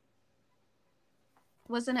rivals?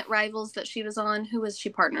 wasn't it Rivals that she was on? Who was she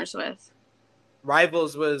partners with?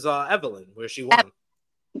 Rivals was Evelyn, where she won.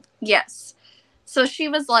 Yes. So she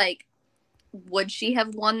was like, would she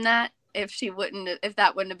have won that if that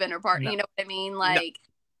wouldn't have been her partner? No. You know what I mean? Like,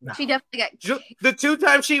 No. she definitely got the 2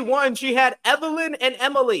 times she won, she had Evelyn and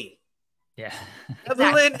Emily. Yeah.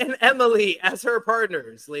 Evelyn and Emily as her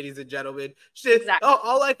partners, ladies and gentlemen.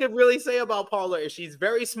 All I can really say about Paula is she's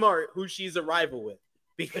very smart who she's a rival with,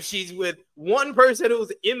 because she's with one person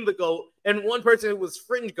who's in the GOAT and one person who was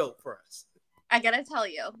fringe GOAT for us. I gotta tell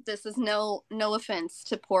you, this is no offense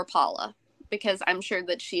to poor Paula, because I'm sure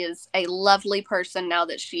that she is a lovely person now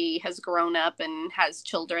that she has grown up and has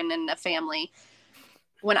children and a family.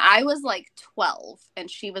 When I was like 12 and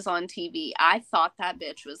she was on TV, I thought that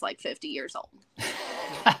bitch was like 50 years old.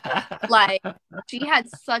 Like, she had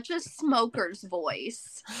such a smoker's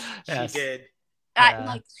voice. Yes. She did.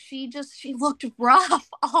 Like, she looked rough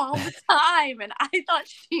all the time, and I thought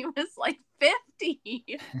she was like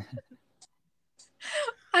 50.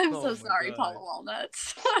 I'm so sorry, God. Paula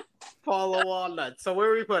Walnuts. Paula Walnuts. So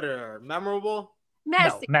where we put her? Memorable?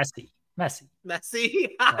 Messy. No, messy.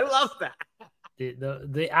 Messy? I love that.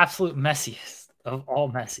 The absolute messiest of all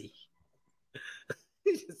messy.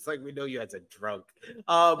 It's like we know you as a drunk.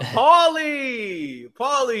 Paulie's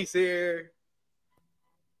here.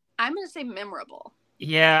 I'm gonna say memorable.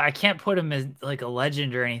 Yeah, I can't put him as like a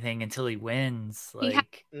legend or anything until he wins.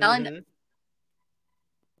 Like,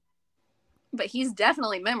 but he's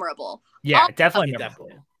definitely memorable. Yeah, definitely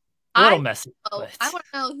memorable. A little messy. But... I want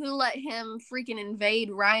to know who let him freaking invade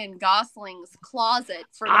Ryan Gosling's closet.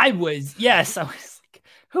 I was like,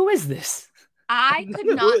 who is this? I could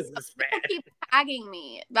not. People keep tagging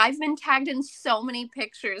me. I've been tagged in so many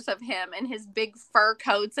pictures of him and his big fur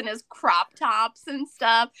coats and his crop tops and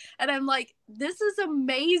stuff. And I'm like, this is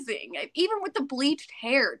amazing. Even with the bleached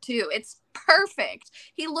hair, too. It's perfect.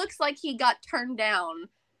 He looks like he got turned down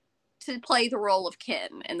to play the role of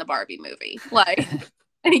Ken in the Barbie movie. Like...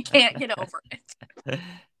 And he can't get over it.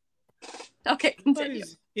 Okay, continue.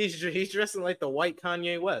 He's dressing like the white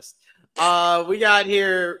Kanye West. We got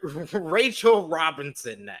here Rachel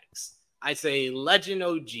Robinson next. I say Legend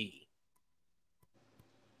OG.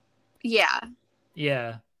 Yeah.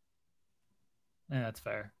 Yeah, that's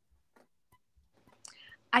fair.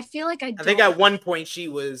 I feel like I think at one point she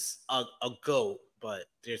was a GOAT, but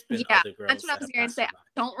there's been other girls. That's what I was going to say. I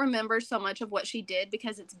don't remember so much of what she did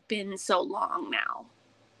because it's been so long now.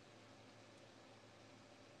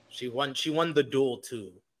 She won the duel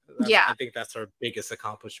too. I think that's her biggest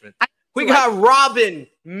accomplishment. We got Robin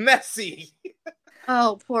Messy.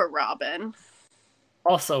 Oh, poor Robin.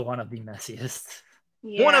 Also one of the messiest.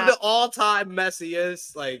 Yeah. One of the all-time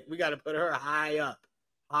messiest. Like, we got to put her high up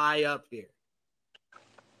here.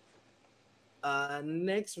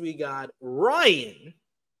 Next we got Ryan.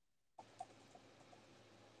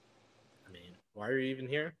 I mean, why are you even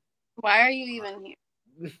here? Why are you even here?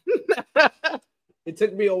 It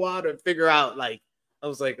took me a while to figure out, like, I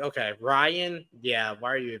was like, okay, Ryan, yeah,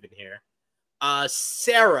 why are you even here?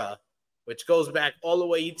 Sarah, which goes back all the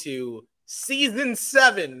way to season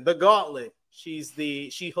 7, The Gauntlet. She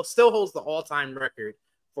still holds the all-time record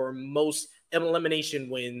for most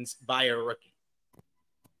elimination wins by a rookie.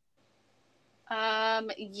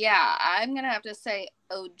 Yeah, I'm gonna have to say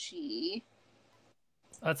OG.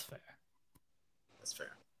 That's fair.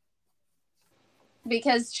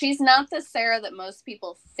 Because she's not the Sarah that most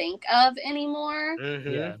people think of anymore.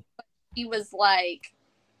 Mm-hmm. Yeah. She was like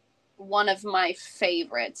one of my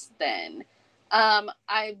favorites then.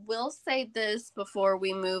 I will say this before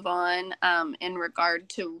we move on. In regard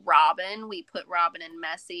to Robin, we put Robin in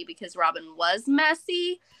messy because Robin was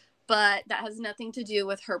messy, but that has nothing to do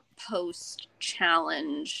with her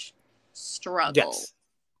post-challenge struggle. Yes.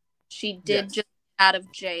 She did just get out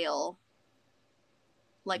of jail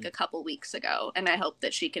like a couple weeks ago, and I hope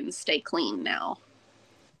that she can stay clean now.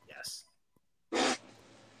 Yes.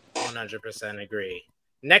 100% agree.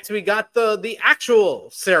 Next, we got the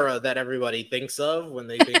actual Sarah that everybody thinks of when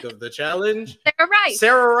they think of the challenge.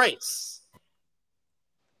 Sarah Rice.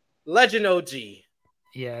 Legend OG.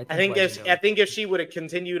 Yeah, I think if she would have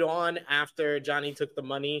continued on after Johnny took the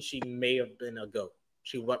money, she may have been a GOAT.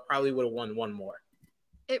 She probably would have won one more.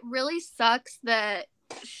 It really sucks that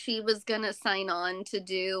she was going to sign on to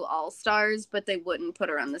do All-Stars, but they wouldn't put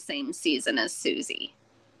her on the same season as Susie.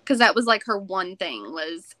 Because that was like her one thing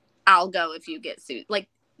was, I'll go if you get Susie. Like,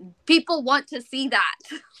 people want to see that.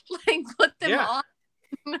 Like, put them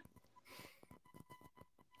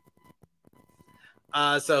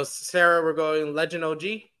on. So, Sarah, we're going Legend OG?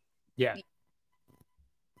 Yeah.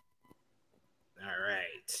 All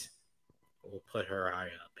right. We'll put her high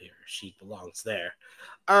up player. She belongs there.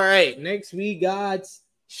 All right, next we got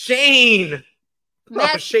Shane.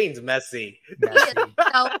 Oh, Shane's messy. Messy. So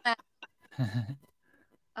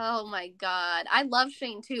oh my God. I love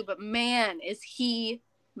Shane too, but man, is he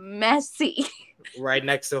messy. Right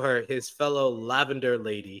next to her, his fellow lavender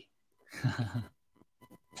lady.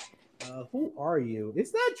 Who are you?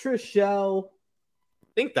 Is that Trishelle? I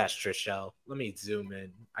think that's Trishelle. Let me zoom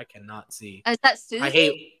in. I cannot see. Is that Susie? I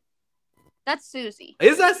hate. That's Susie.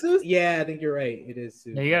 Is that Susie? Yeah, I think you're right. It is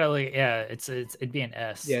Susie. No, you gotta look. Yeah, it'd be an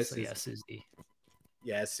S. Yeah, so yeah, Susie.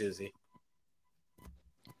 Yeah, it's Susie.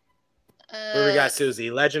 Where we got Susie?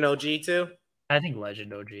 Legend OG too? I think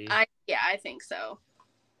Legend OG. I think so.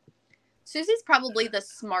 Susie's probably the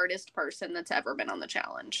smartest person that's ever been on the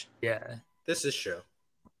challenge. Yeah. This is true.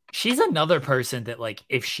 She's another person that, like,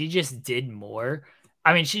 if she just did more,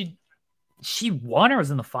 I mean, she won or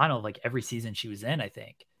was in the final of, like, every season she was in, I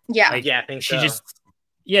think. Yeah. Like, yeah, I think she so.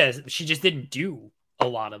 she just didn't do a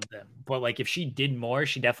lot of them. But, like, if she did more,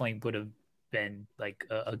 she definitely would have been, like,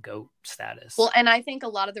 a GOAT status. Well, and I think a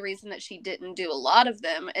lot of the reason that she didn't do a lot of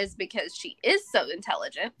them is because she is so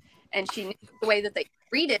intelligent and she knew the way that they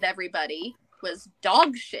treated everybody was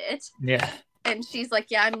dog shit. Yeah. And she's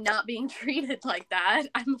like, yeah, I'm not being treated like that.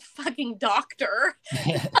 I'm a fucking doctor.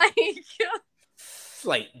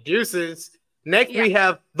 Like deuces. Next we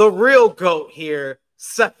have the real GOAT here,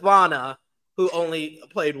 Sefana, who only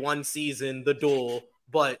played one season, the duel,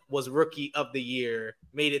 but was rookie of the year,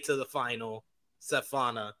 made it to the final.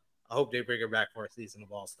 Sefana. I hope they bring her back for a season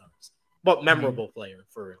of All-Stars. But memorable player,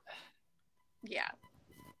 for real. Yeah.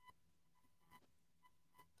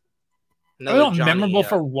 Memorable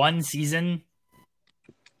for one season.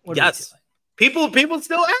 Yes. People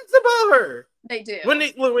still ask about her. They do.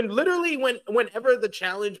 Whenever the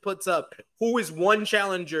challenge puts up who is one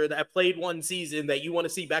challenger that played one season that you want to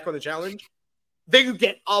see back on the challenge, they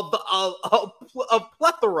get a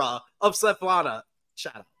plethora of Sefana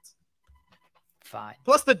shoutouts. Fine.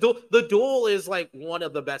 Plus the duel is like one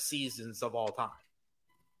of the best seasons of all time.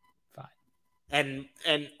 Fine. And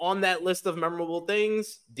on that list of memorable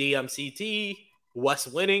things, DMCT,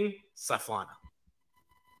 West winning, Sefana.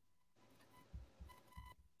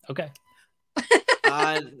 Okay.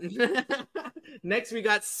 Next, we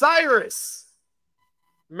got Cyrus.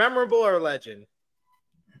 Memorable or legend?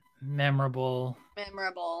 Memorable.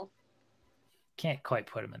 Can't quite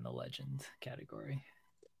put him in the legend category.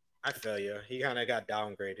 I feel you. He kind of got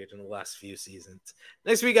downgraded in the last few seasons.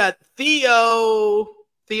 Next, we got Theo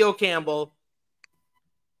Campbell.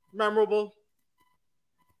 Memorable.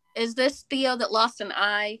 Is this Theo that lost an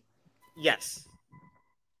eye? Yes.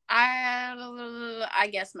 I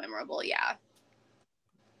guess memorable, yeah.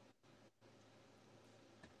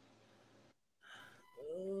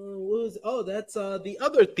 That's the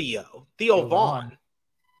other Theo Vaughn.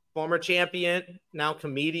 Former champion, now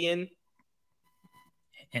comedian.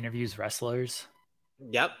 Interviews wrestlers.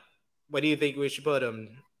 Yep. What do you think we should put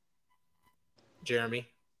him, Jeremy?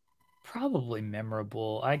 Probably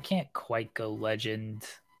memorable. I can't quite go legend.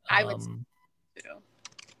 I would too.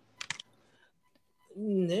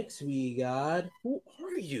 Next we got, who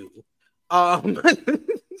are you?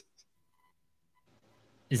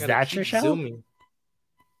 Is that Trishelle? Zooming.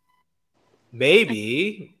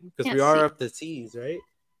 Maybe, because we are up the T's, right?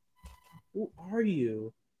 Who are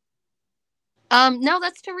you? No,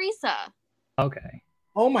 that's Teresa. Okay.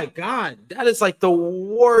 Oh my God, that is like the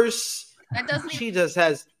worst. That doesn't.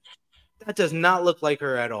 That does not look like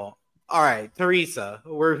her at all. All right, Teresa.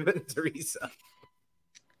 We're Teresa.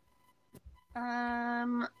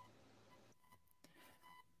 I'm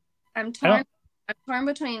torn. I'm torn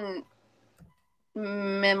between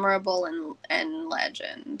memorable and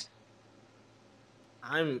legend.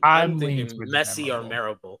 I'm thinking messy or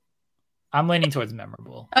memorable. I'm leaning towards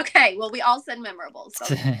memorable. Okay, well, we all said memorable.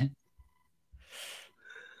 So.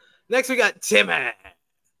 Next, we got Timmy.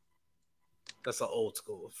 That's the old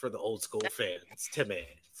school for the old school fans. Timmy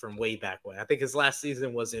from way back when. I think his last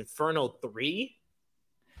season was Inferno 3.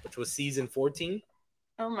 Which was season 14.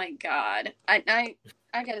 Oh my God. I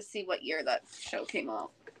gotta see what year that show came out.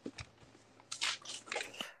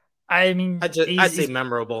 I mean, I'd say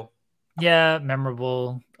memorable. Yeah,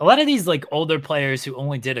 memorable. A lot of these like older players who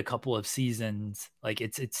only did a couple of seasons, like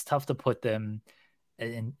it's tough to put them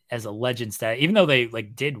in as a legend status. Even though they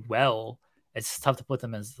like did well, it's tough to put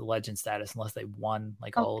them as the legend status unless they won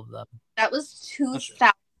like all of them. That was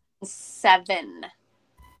 2007.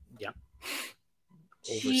 Yep.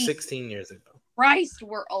 Over 16 years ago. Christ,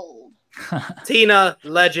 we're old. Tina,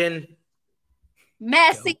 legend.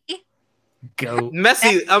 Messy. Go.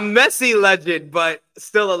 Messy, a messy legend, but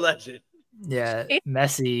still a legend. Yeah,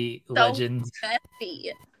 messy so legend.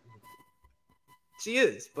 Messy. She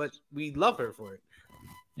is, but we love her for it.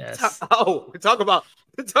 Yes. We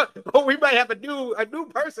might have a new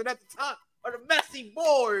person at the top of the messy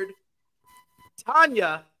board.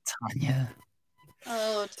 Tanya.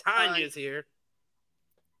 Oh, Tanya's here.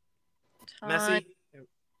 Messy.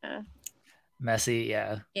 Messy,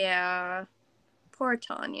 yeah. Yeah. Poor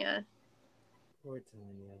Tanya. Poor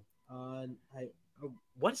Tanya.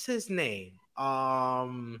 What's his name?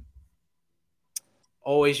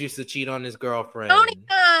 Always used to cheat on his girlfriend. Tony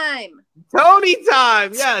time.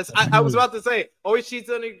 Yes, I was about to say always cheats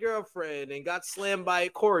on his girlfriend and got slammed by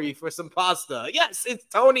Corey for some pasta. Yes, it's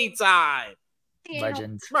Tony time.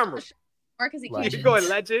 Legend. Remember? Or because he Legend. Going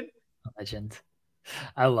legend. Legend.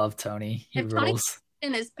 I love Tony. He if rules. Tony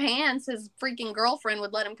in his pants, his freaking girlfriend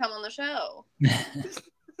would let him come on the show.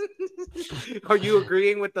 Are you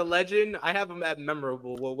agreeing with the legend? I have him at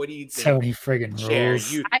memorable. Well, what do you think? Tony friggin'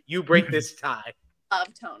 rules. You break this tie. Love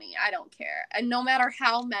Tony. I don't care. And no matter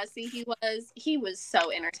how messy he was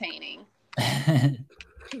so entertaining.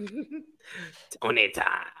 Tony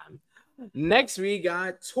time. Next we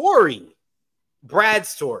got Tori.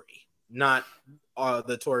 Brad's Tori, not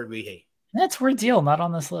the Tori we hate. That's a weird deal. Not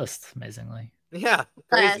on this list, amazingly. Yeah,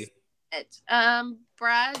 crazy. Brad's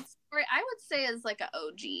Tori, I would say, is like an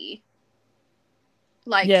OG.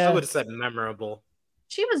 Like, yeah. I would have said memorable.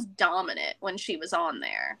 She was dominant when she was on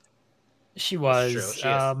there. She was. True. She is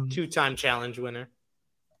 2-time challenge winner.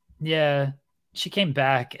 Yeah, she came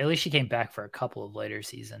back. At least she came back for a couple of later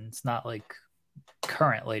seasons. Not like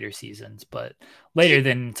current later seasons, but later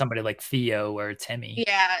than somebody like Theo or Timmy.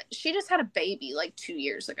 Yeah, she just had a baby like 2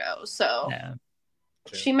 years ago, so yeah.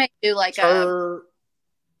 She may do like Turbo.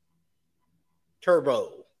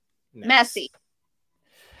 Next. Messy.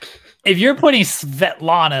 If you're putting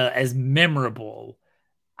Svetlana as memorable,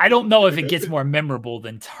 I don't know if it gets more memorable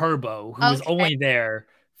than Turbo, who was only there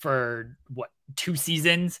for 2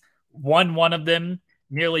 seasons, won one of them,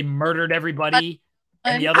 nearly murdered everybody.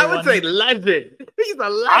 And the other I would say legend. He's a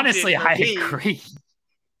legend. Honestly, I agree.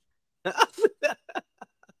 I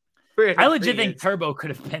legit think Turbo could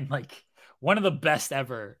have been like one of the best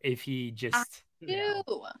ever if he just.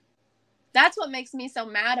 That's what makes me so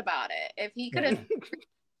mad about it. If he could have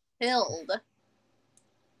killed.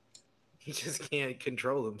 He just can't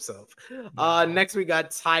control himself. Next we got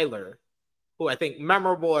Tyler, who I think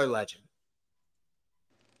memorable or legend.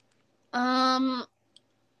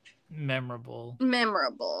 Memorable.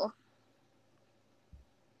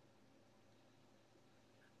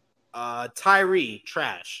 Tyree,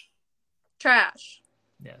 trash.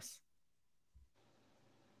 Yes.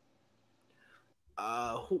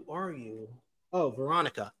 Who are you? Oh,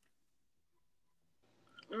 Veronica.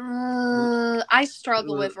 I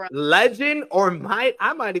struggle with Veronica. Legend or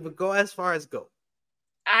I might even go as far as GOAT.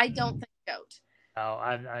 I don't think GOAT. Oh,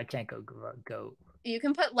 I can't go GOAT. You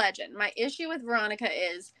can put legend. My issue with Veronica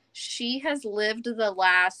is she has lived the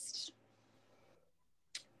last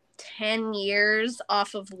 10 years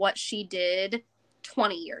off of what she did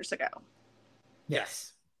 20 years ago.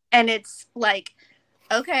 Yes. And it's like,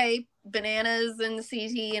 okay, Bananas and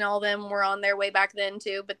CT and all them were on their way back then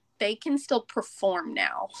too, but they can still perform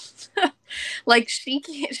now. Like she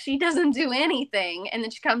doesn't do anything, and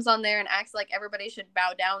then she comes on there and acts like everybody should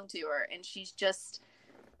bow down to her, and she's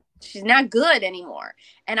not good anymore.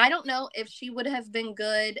 And I don't know if she would have been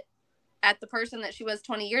good at the person that she was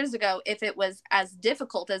 20 years ago if it was as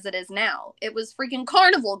difficult as it is now. It was freaking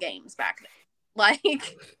carnival games back then.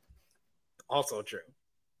 Like, also true.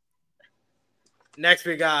 Next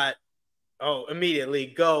we got immediately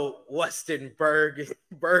go Weston Bergman.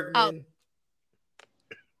 Oh.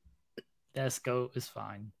 Yes, GOAT is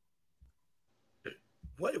fine.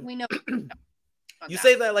 What we know. You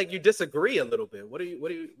say that like you disagree a little bit. What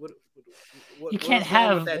you can't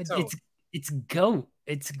have it's GOAT.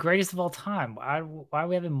 It's greatest of all time. Why are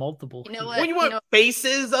we having multiple? You know what? What you want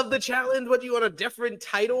faces of the challenge? What do you want a different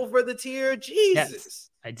title for the tier? Jesus. Yes,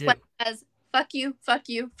 I do. As fuck you, fuck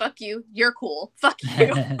you, fuck you. You're cool. Fuck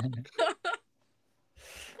you.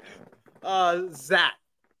 Zach.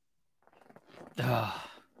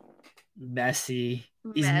 Messy.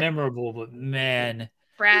 He's memorable, but man.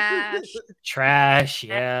 Trash.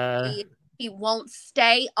 Yeah. He won't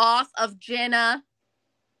stay off of Jenna.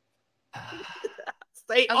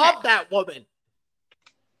 Stay off that woman.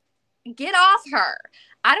 Get off her.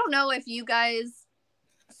 I don't know if you guys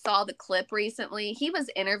saw the clip recently. He was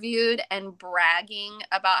interviewed and bragging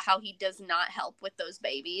about how he does not help with those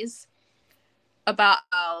babies. About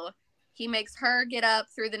how he makes her get up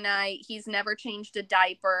through the night. He's never changed a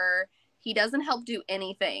diaper. He doesn't help do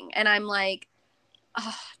anything. And I'm like,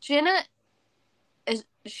 Jenna,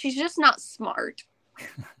 she's just not smart.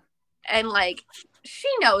 And like, she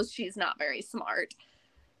knows she's not very smart.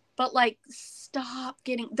 But like, stop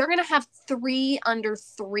getting. They're gonna have 3 under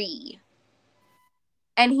 3,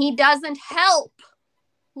 and he doesn't help.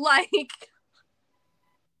 Like,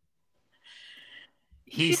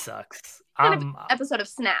 he sucks. Gonna be an episode of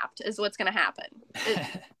Snapped is what's gonna happen.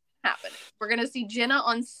 We're gonna see Jenna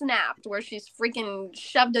on Snapped where she's freaking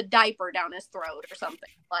shoved a diaper down his throat or something.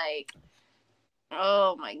 Like,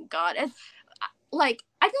 oh my god! And like,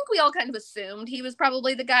 I think we all kind of assumed he was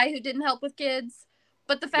probably the guy who didn't help with kids,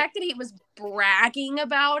 but the fact that he was bragging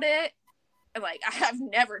about it, like, I've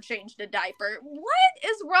never changed a diaper. What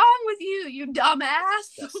is wrong with you, you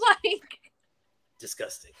dumbass? Like,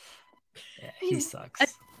 disgusting. Yeah, he sucks. A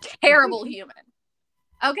terrible human.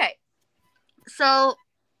 Okay, so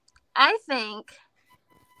I think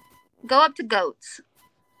go up to goats.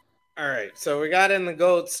 All right, so we got in the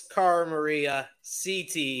goats: Cara Maria,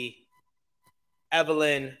 CT,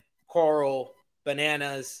 Evelyn, Coral,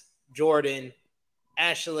 Bananas, Jordan,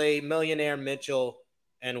 Ashley, Millionaire Mitchell,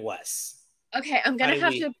 and Wes. Okay, I'm gonna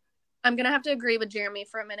have to agree with Jeremy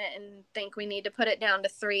for a minute and think we need to put it down to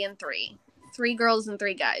 3 and 3. 3 girls and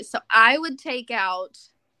 3 guys. So I would take out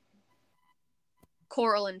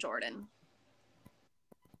Coral and Jordan.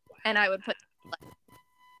 And I would put...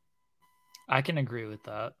 I can agree with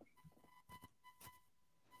that.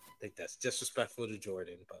 I think that's disrespectful to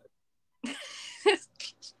Jordan, but...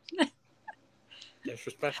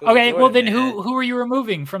 disrespectful okay, to Jordan, well then man. who are you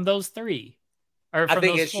removing from those 3? Or from I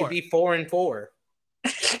think those it 4? should be 4 and 4.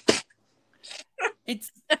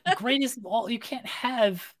 It's greatest of all. You can't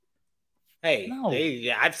have... Hey, no.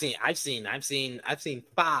 I've seen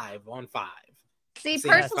 5 on 5. See,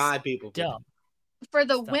 personally, 5 people. Dumb. For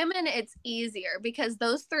the women, it's easier because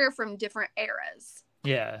those 3 are from different eras.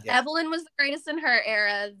 Yeah. Evelyn was the greatest in her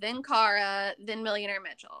era, then Cara, then Millionaire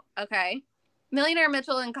Mitchell. Okay. Millionaire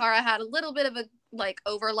Mitchell and Cara had a little bit of a like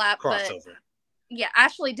overlap, crossover. But yeah,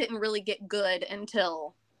 Ashley didn't really get good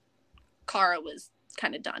until Cara was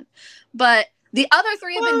kind of done. But the other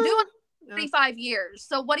 3 have been doing 35 years.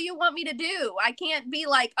 So what do you want me to do? I can't be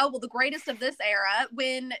like, oh, well, the greatest of this era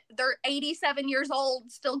when they're 87 years old,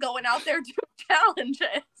 still going out there doing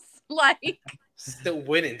challenges. Like, still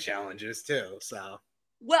winning challenges too. So,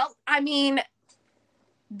 well, I mean,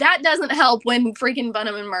 that doesn't help when freaking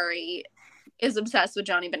Bunham and Morey is obsessed with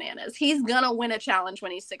Johnny Bananas. He's gonna win a challenge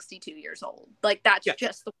when he's 62 years old. Like, that's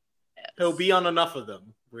just the way it is. He'll be on enough of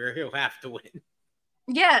them where he'll have to win.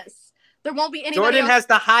 Yes. There won't be anybody Jordan else. has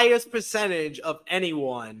the highest percentage of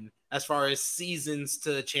anyone as far as seasons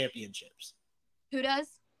to championships. Who does?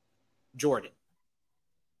 Jordan.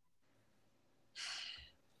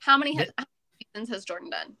 How many seasons has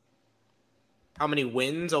Jordan done? How many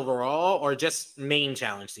wins overall, or just main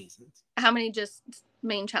challenge seasons? How many just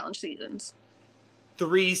main challenge seasons?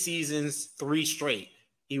 3 seasons, 3 straight.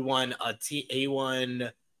 He won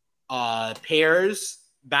pairs,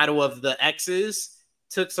 Battle of the X's.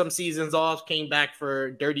 Took some seasons off, came back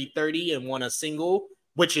for Dirty 30 and won a single,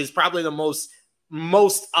 which is probably the most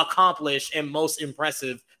accomplished and most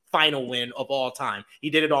impressive final win of all time. He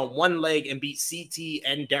did it on one leg and beat CT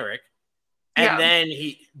and Derek. And then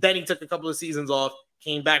he took a couple of seasons off,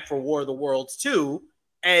 came back for War of the Worlds 2.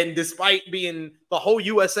 And despite being the whole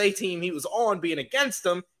USA team he was on being against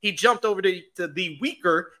them, he jumped over to the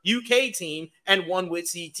weaker UK team and won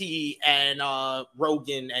with CT and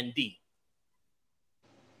Rogan and D.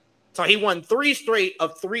 So he won 3 straight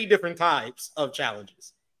of 3 different types of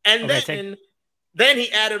challenges. And then he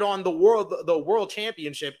added on the world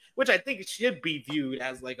championship, which I think should be viewed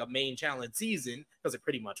as like a main challenge season, because it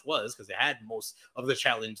pretty much was, because it had most of the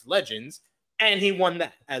challenge legends. And he won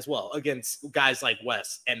that as well against guys like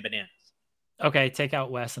Wes and Bananas. Okay, take out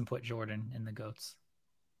Wes and put Jordan in the goats.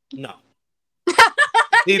 No.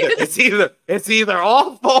 It's either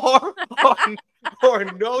all 4 or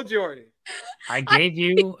no Jordan. I gave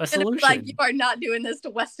you a solution. Like, you are not doing this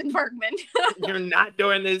to Weston Bergman. You're not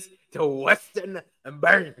doing this to Weston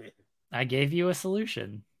Bergman. I gave you a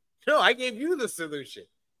solution. No, I gave you the solution.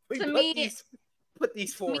 Put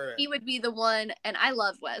these 4. To me, he would be the one, and I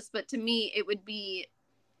love Wes, but to me, it would be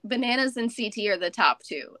Bananas and CT are the top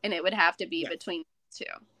 2, and it would have to be between the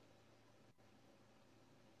 2.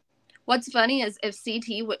 What's funny is if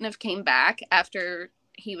CT wouldn't have came back after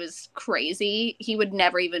he was crazy, he would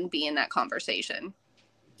never even be in that conversation.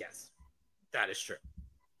 Yes, that is true.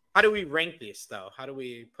 How do we rank this, though? How do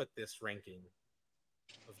we put this ranking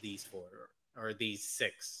of these 4 or these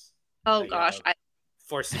 6? Oh gosh,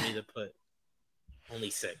 forcing me to put only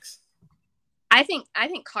 6. I think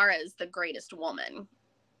Cara is the greatest woman.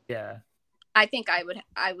 Yeah. I think I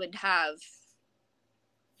would have.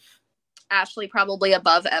 Ashley probably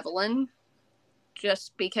above Evelyn,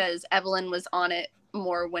 just because Evelyn was on it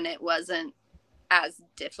more when it wasn't as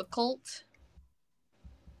difficult.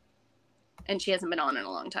 And she hasn't been on in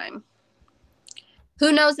a long time.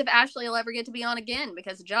 Who knows if Ashley will ever get to be on again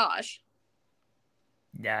because of Josh.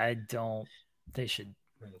 Yeah, I don't. They should.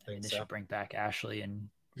 They should bring back Ashley and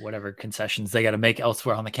whatever concessions they got to make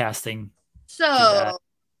elsewhere on the casting. So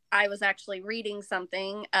I was actually reading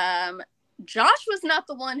something. Josh was not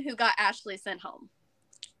the one who got Ashley sent home.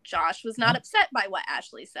 Josh was not upset by what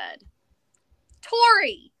Ashley said.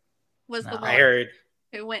 Tori was the one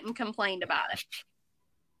who went and complained about it.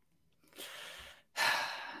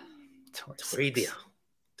 Tori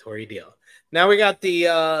deal. Now we got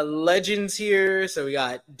the legends here. So we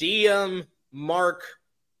got Diem, Mark,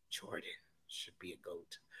 Jordan should be a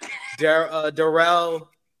goat. Daryl,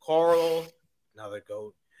 Carl, another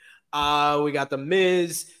goat. We got the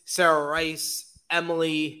Miz, Sarah Rice,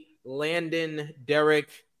 Emily, Landon, Derek,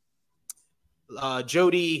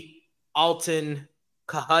 Jody, Alton,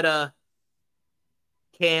 Kahutta,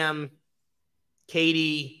 Cam,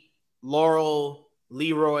 Katie, Laurel,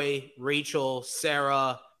 Leroy, Rachel,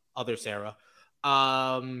 Sarah, other Sarah,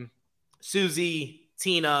 Susie,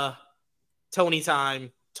 Tina, Tony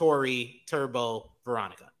Time, Tori, Turbo,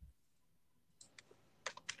 Veronica.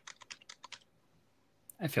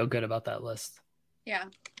 I feel good about that list. Yeah.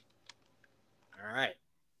 All right.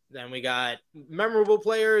 Then we got memorable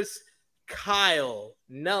players: Kyle,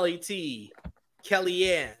 Nelly T,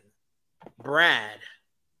 Kellyanne, Brad.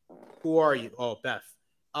 Who are you? Oh, Beth.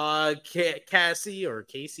 Cassie or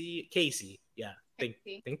Casey? Casey. Yeah.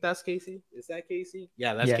 Think that's Casey. Is that Casey?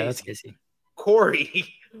 Yeah, that's Casey.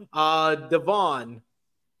 Corey, Devon,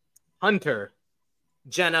 Hunter,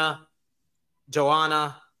 Jenna,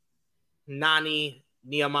 Joanna, Nani,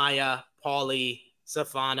 Nehemiah, Paulie,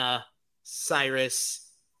 Safana,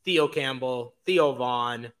 Cyrus, Theo Campbell, Theo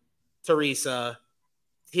Vaughn, Teresa,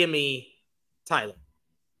 Timmy, Tyler.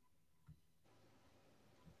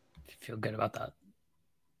 Feel good about that.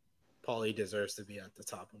 Paulie deserves to be at the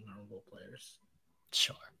top of memorable players.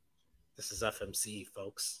 Sure. This is FMC,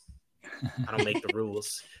 folks. I don't make the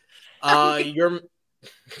rules.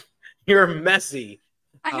 You're messy.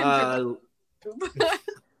 I'm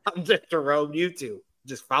just Jerome. You two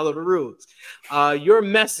just follow the rules. You're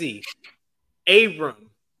messy. Abram,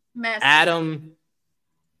 messy. Adam,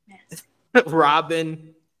 messy.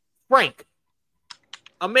 Robin, Frank,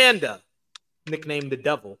 Amanda, nicknamed the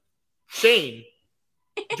Devil, Shane,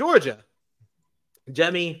 Georgia,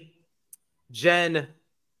 Jemmy, Jen,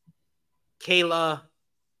 Kayla,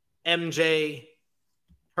 MJ,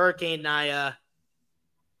 Hurricane Naya.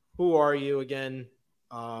 Who are you again?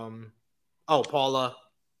 Paula,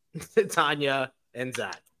 Tanya, and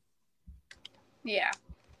Zach. Yeah.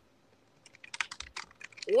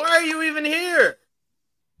 Why are you even here?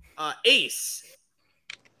 Ace,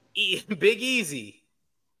 Big Easy,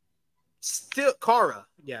 still Kara.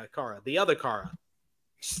 Yeah, Kara. The other Kara.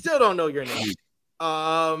 Still don't know your name.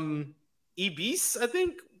 Ibis, I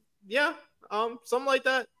think. Yeah. Something like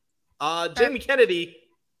that. Jamie Kennedy.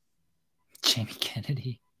 Jamie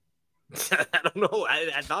Kennedy. I don't know.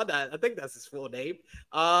 I thought that. I think that's his full name.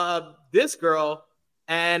 This girl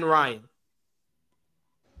and Ryan.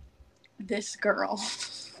 This girl.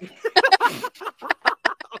 I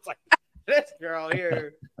was like, this girl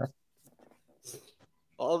here.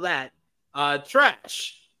 All that.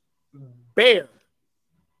 Trash. Bear.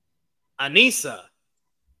 Anissa.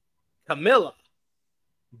 Camilla.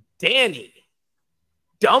 Danny.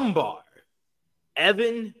 Dunbar.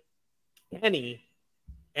 Evan. Kenny.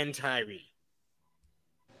 And Tyree.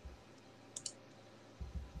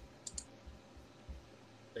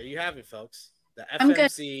 There you have it, folks. The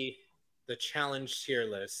FMC, the challenge tier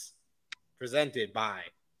list, presented by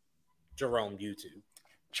Jerome YouTube.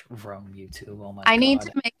 Jerome YouTube. Oh my! I need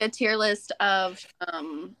to make a tier list of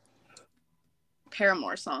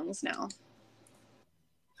Paramore songs now.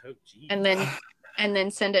 Oh, geez. And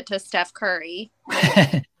then send it to Steph Curry.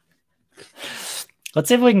 Let's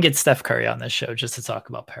see if we can get Steph Curry on this show just to talk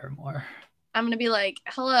about Paramore. I'm going to be like,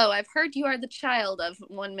 hello, I've heard you are the child of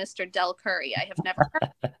one Mr. Del Curry. I have never heard of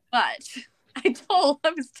it, but I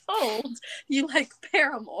was told you like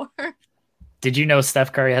Paramore. Did you know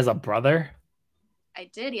Steph Curry has a brother? I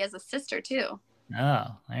did. He has a sister, too.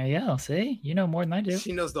 Oh, there you go. See? You know more than I do.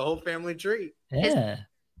 She knows the whole family tree. Yeah.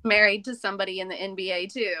 He's married to somebody in the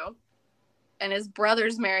NBA, too. And his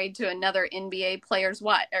brother's married to another NBA player's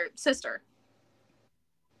wife or sister.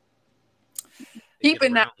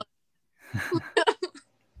 Keeping that.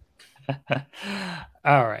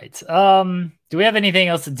 All right. Do we have anything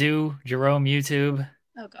else to do, Jerome YouTube?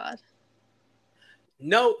 Oh God.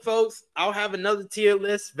 No, folks, I'll have another tier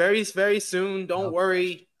list very, very soon. Don't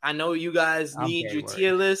worry. I know you guys need your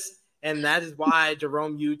tier list, and that is why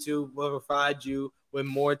Jerome YouTube will provide you with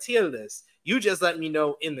more tier lists. You just let me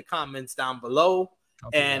know in the comments down below,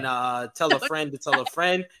 and tell a friend to tell a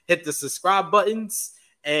friend. Hit the subscribe buttons,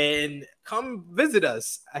 and come visit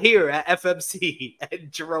us here at FMC at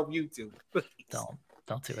Jerome YouTube.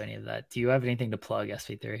 Don't do any of that. Do you have anything to plug,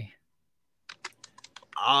 SP3?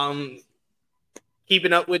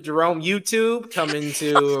 Keeping up with Jerome YouTube, coming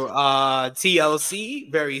to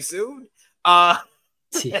TLC very soon.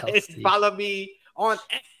 TLC. Follow me on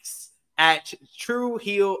X at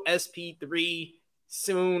TrueHealSP3.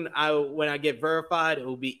 Soon, when I get verified, it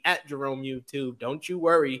will be at Jerome YouTube. Don't you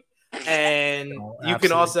worry. And you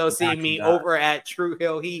can also see me over at True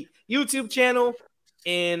Hill Heat YouTube channel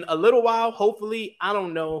in a little while. Hopefully, I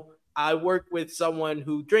don't know. I work with someone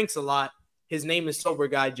who drinks a lot. His name is Sober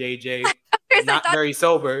Guy JJ. Not very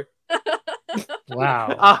sober.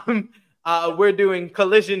 Wow. We're doing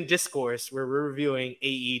Collision Discourse, where we're reviewing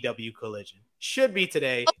AEW Collision. Should be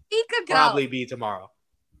today. A week ago. Probably be tomorrow.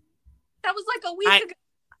 That was like a week ago.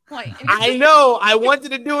 I know. I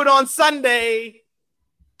wanted to do it on Sunday.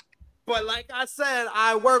 But like I said,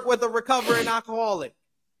 I work with a recovering alcoholic.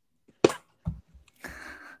 Doesn't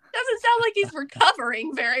sound like he's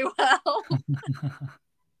recovering very well.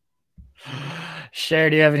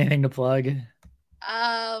 Cher, do you have anything to plug?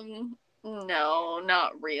 No,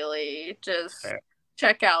 not really. Just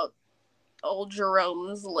check out old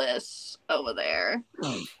Jerome's list over there.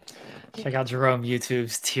 Check out Jerome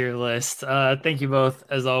YouTube's tier list. Thank you both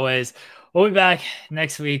as always. We'll be back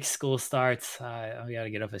next week. School starts. We gotta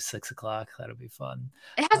get up at 6 o'clock. That'll be fun.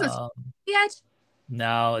 It hasn't started yet.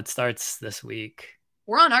 No, it starts this week.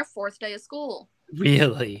 We're on our 4th day of school.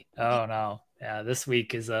 Really? Oh no. Yeah, this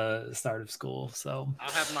week is the start of school, so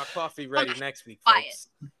I'll have my coffee ready next week, folks.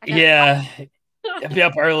 Yeah, I'll be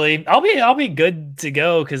up early. I'll be good to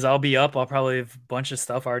go because I'll be up. I'll probably have a bunch of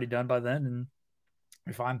stuff already done by then, and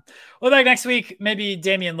we're fine. We'll be back next week. Maybe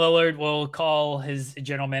Damian Lillard will call his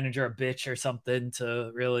general manager a bitch or something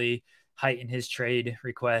to really heighten his trade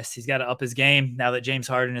request. He's got to up his game now that James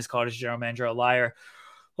Harden has called his general manager a liar.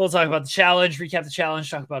 We'll talk about the challenge, recap the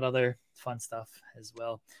challenge, talk about other fun stuff as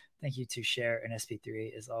well. Thank you to Cher and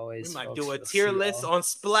SP3 as always. We might do a tier list on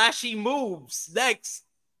splashy moves next.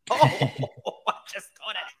 Oh, I just thought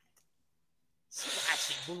of that.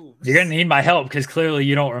 Splashy moves. You're going to need my help because clearly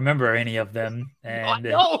you don't remember any of them. And I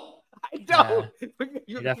don't.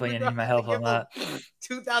 You're definitely going to need my help on that.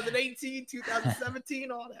 2018,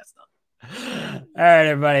 2017, all that stuff. All right,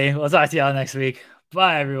 everybody. We'll talk to y'all next week.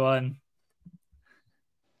 Bye, everyone.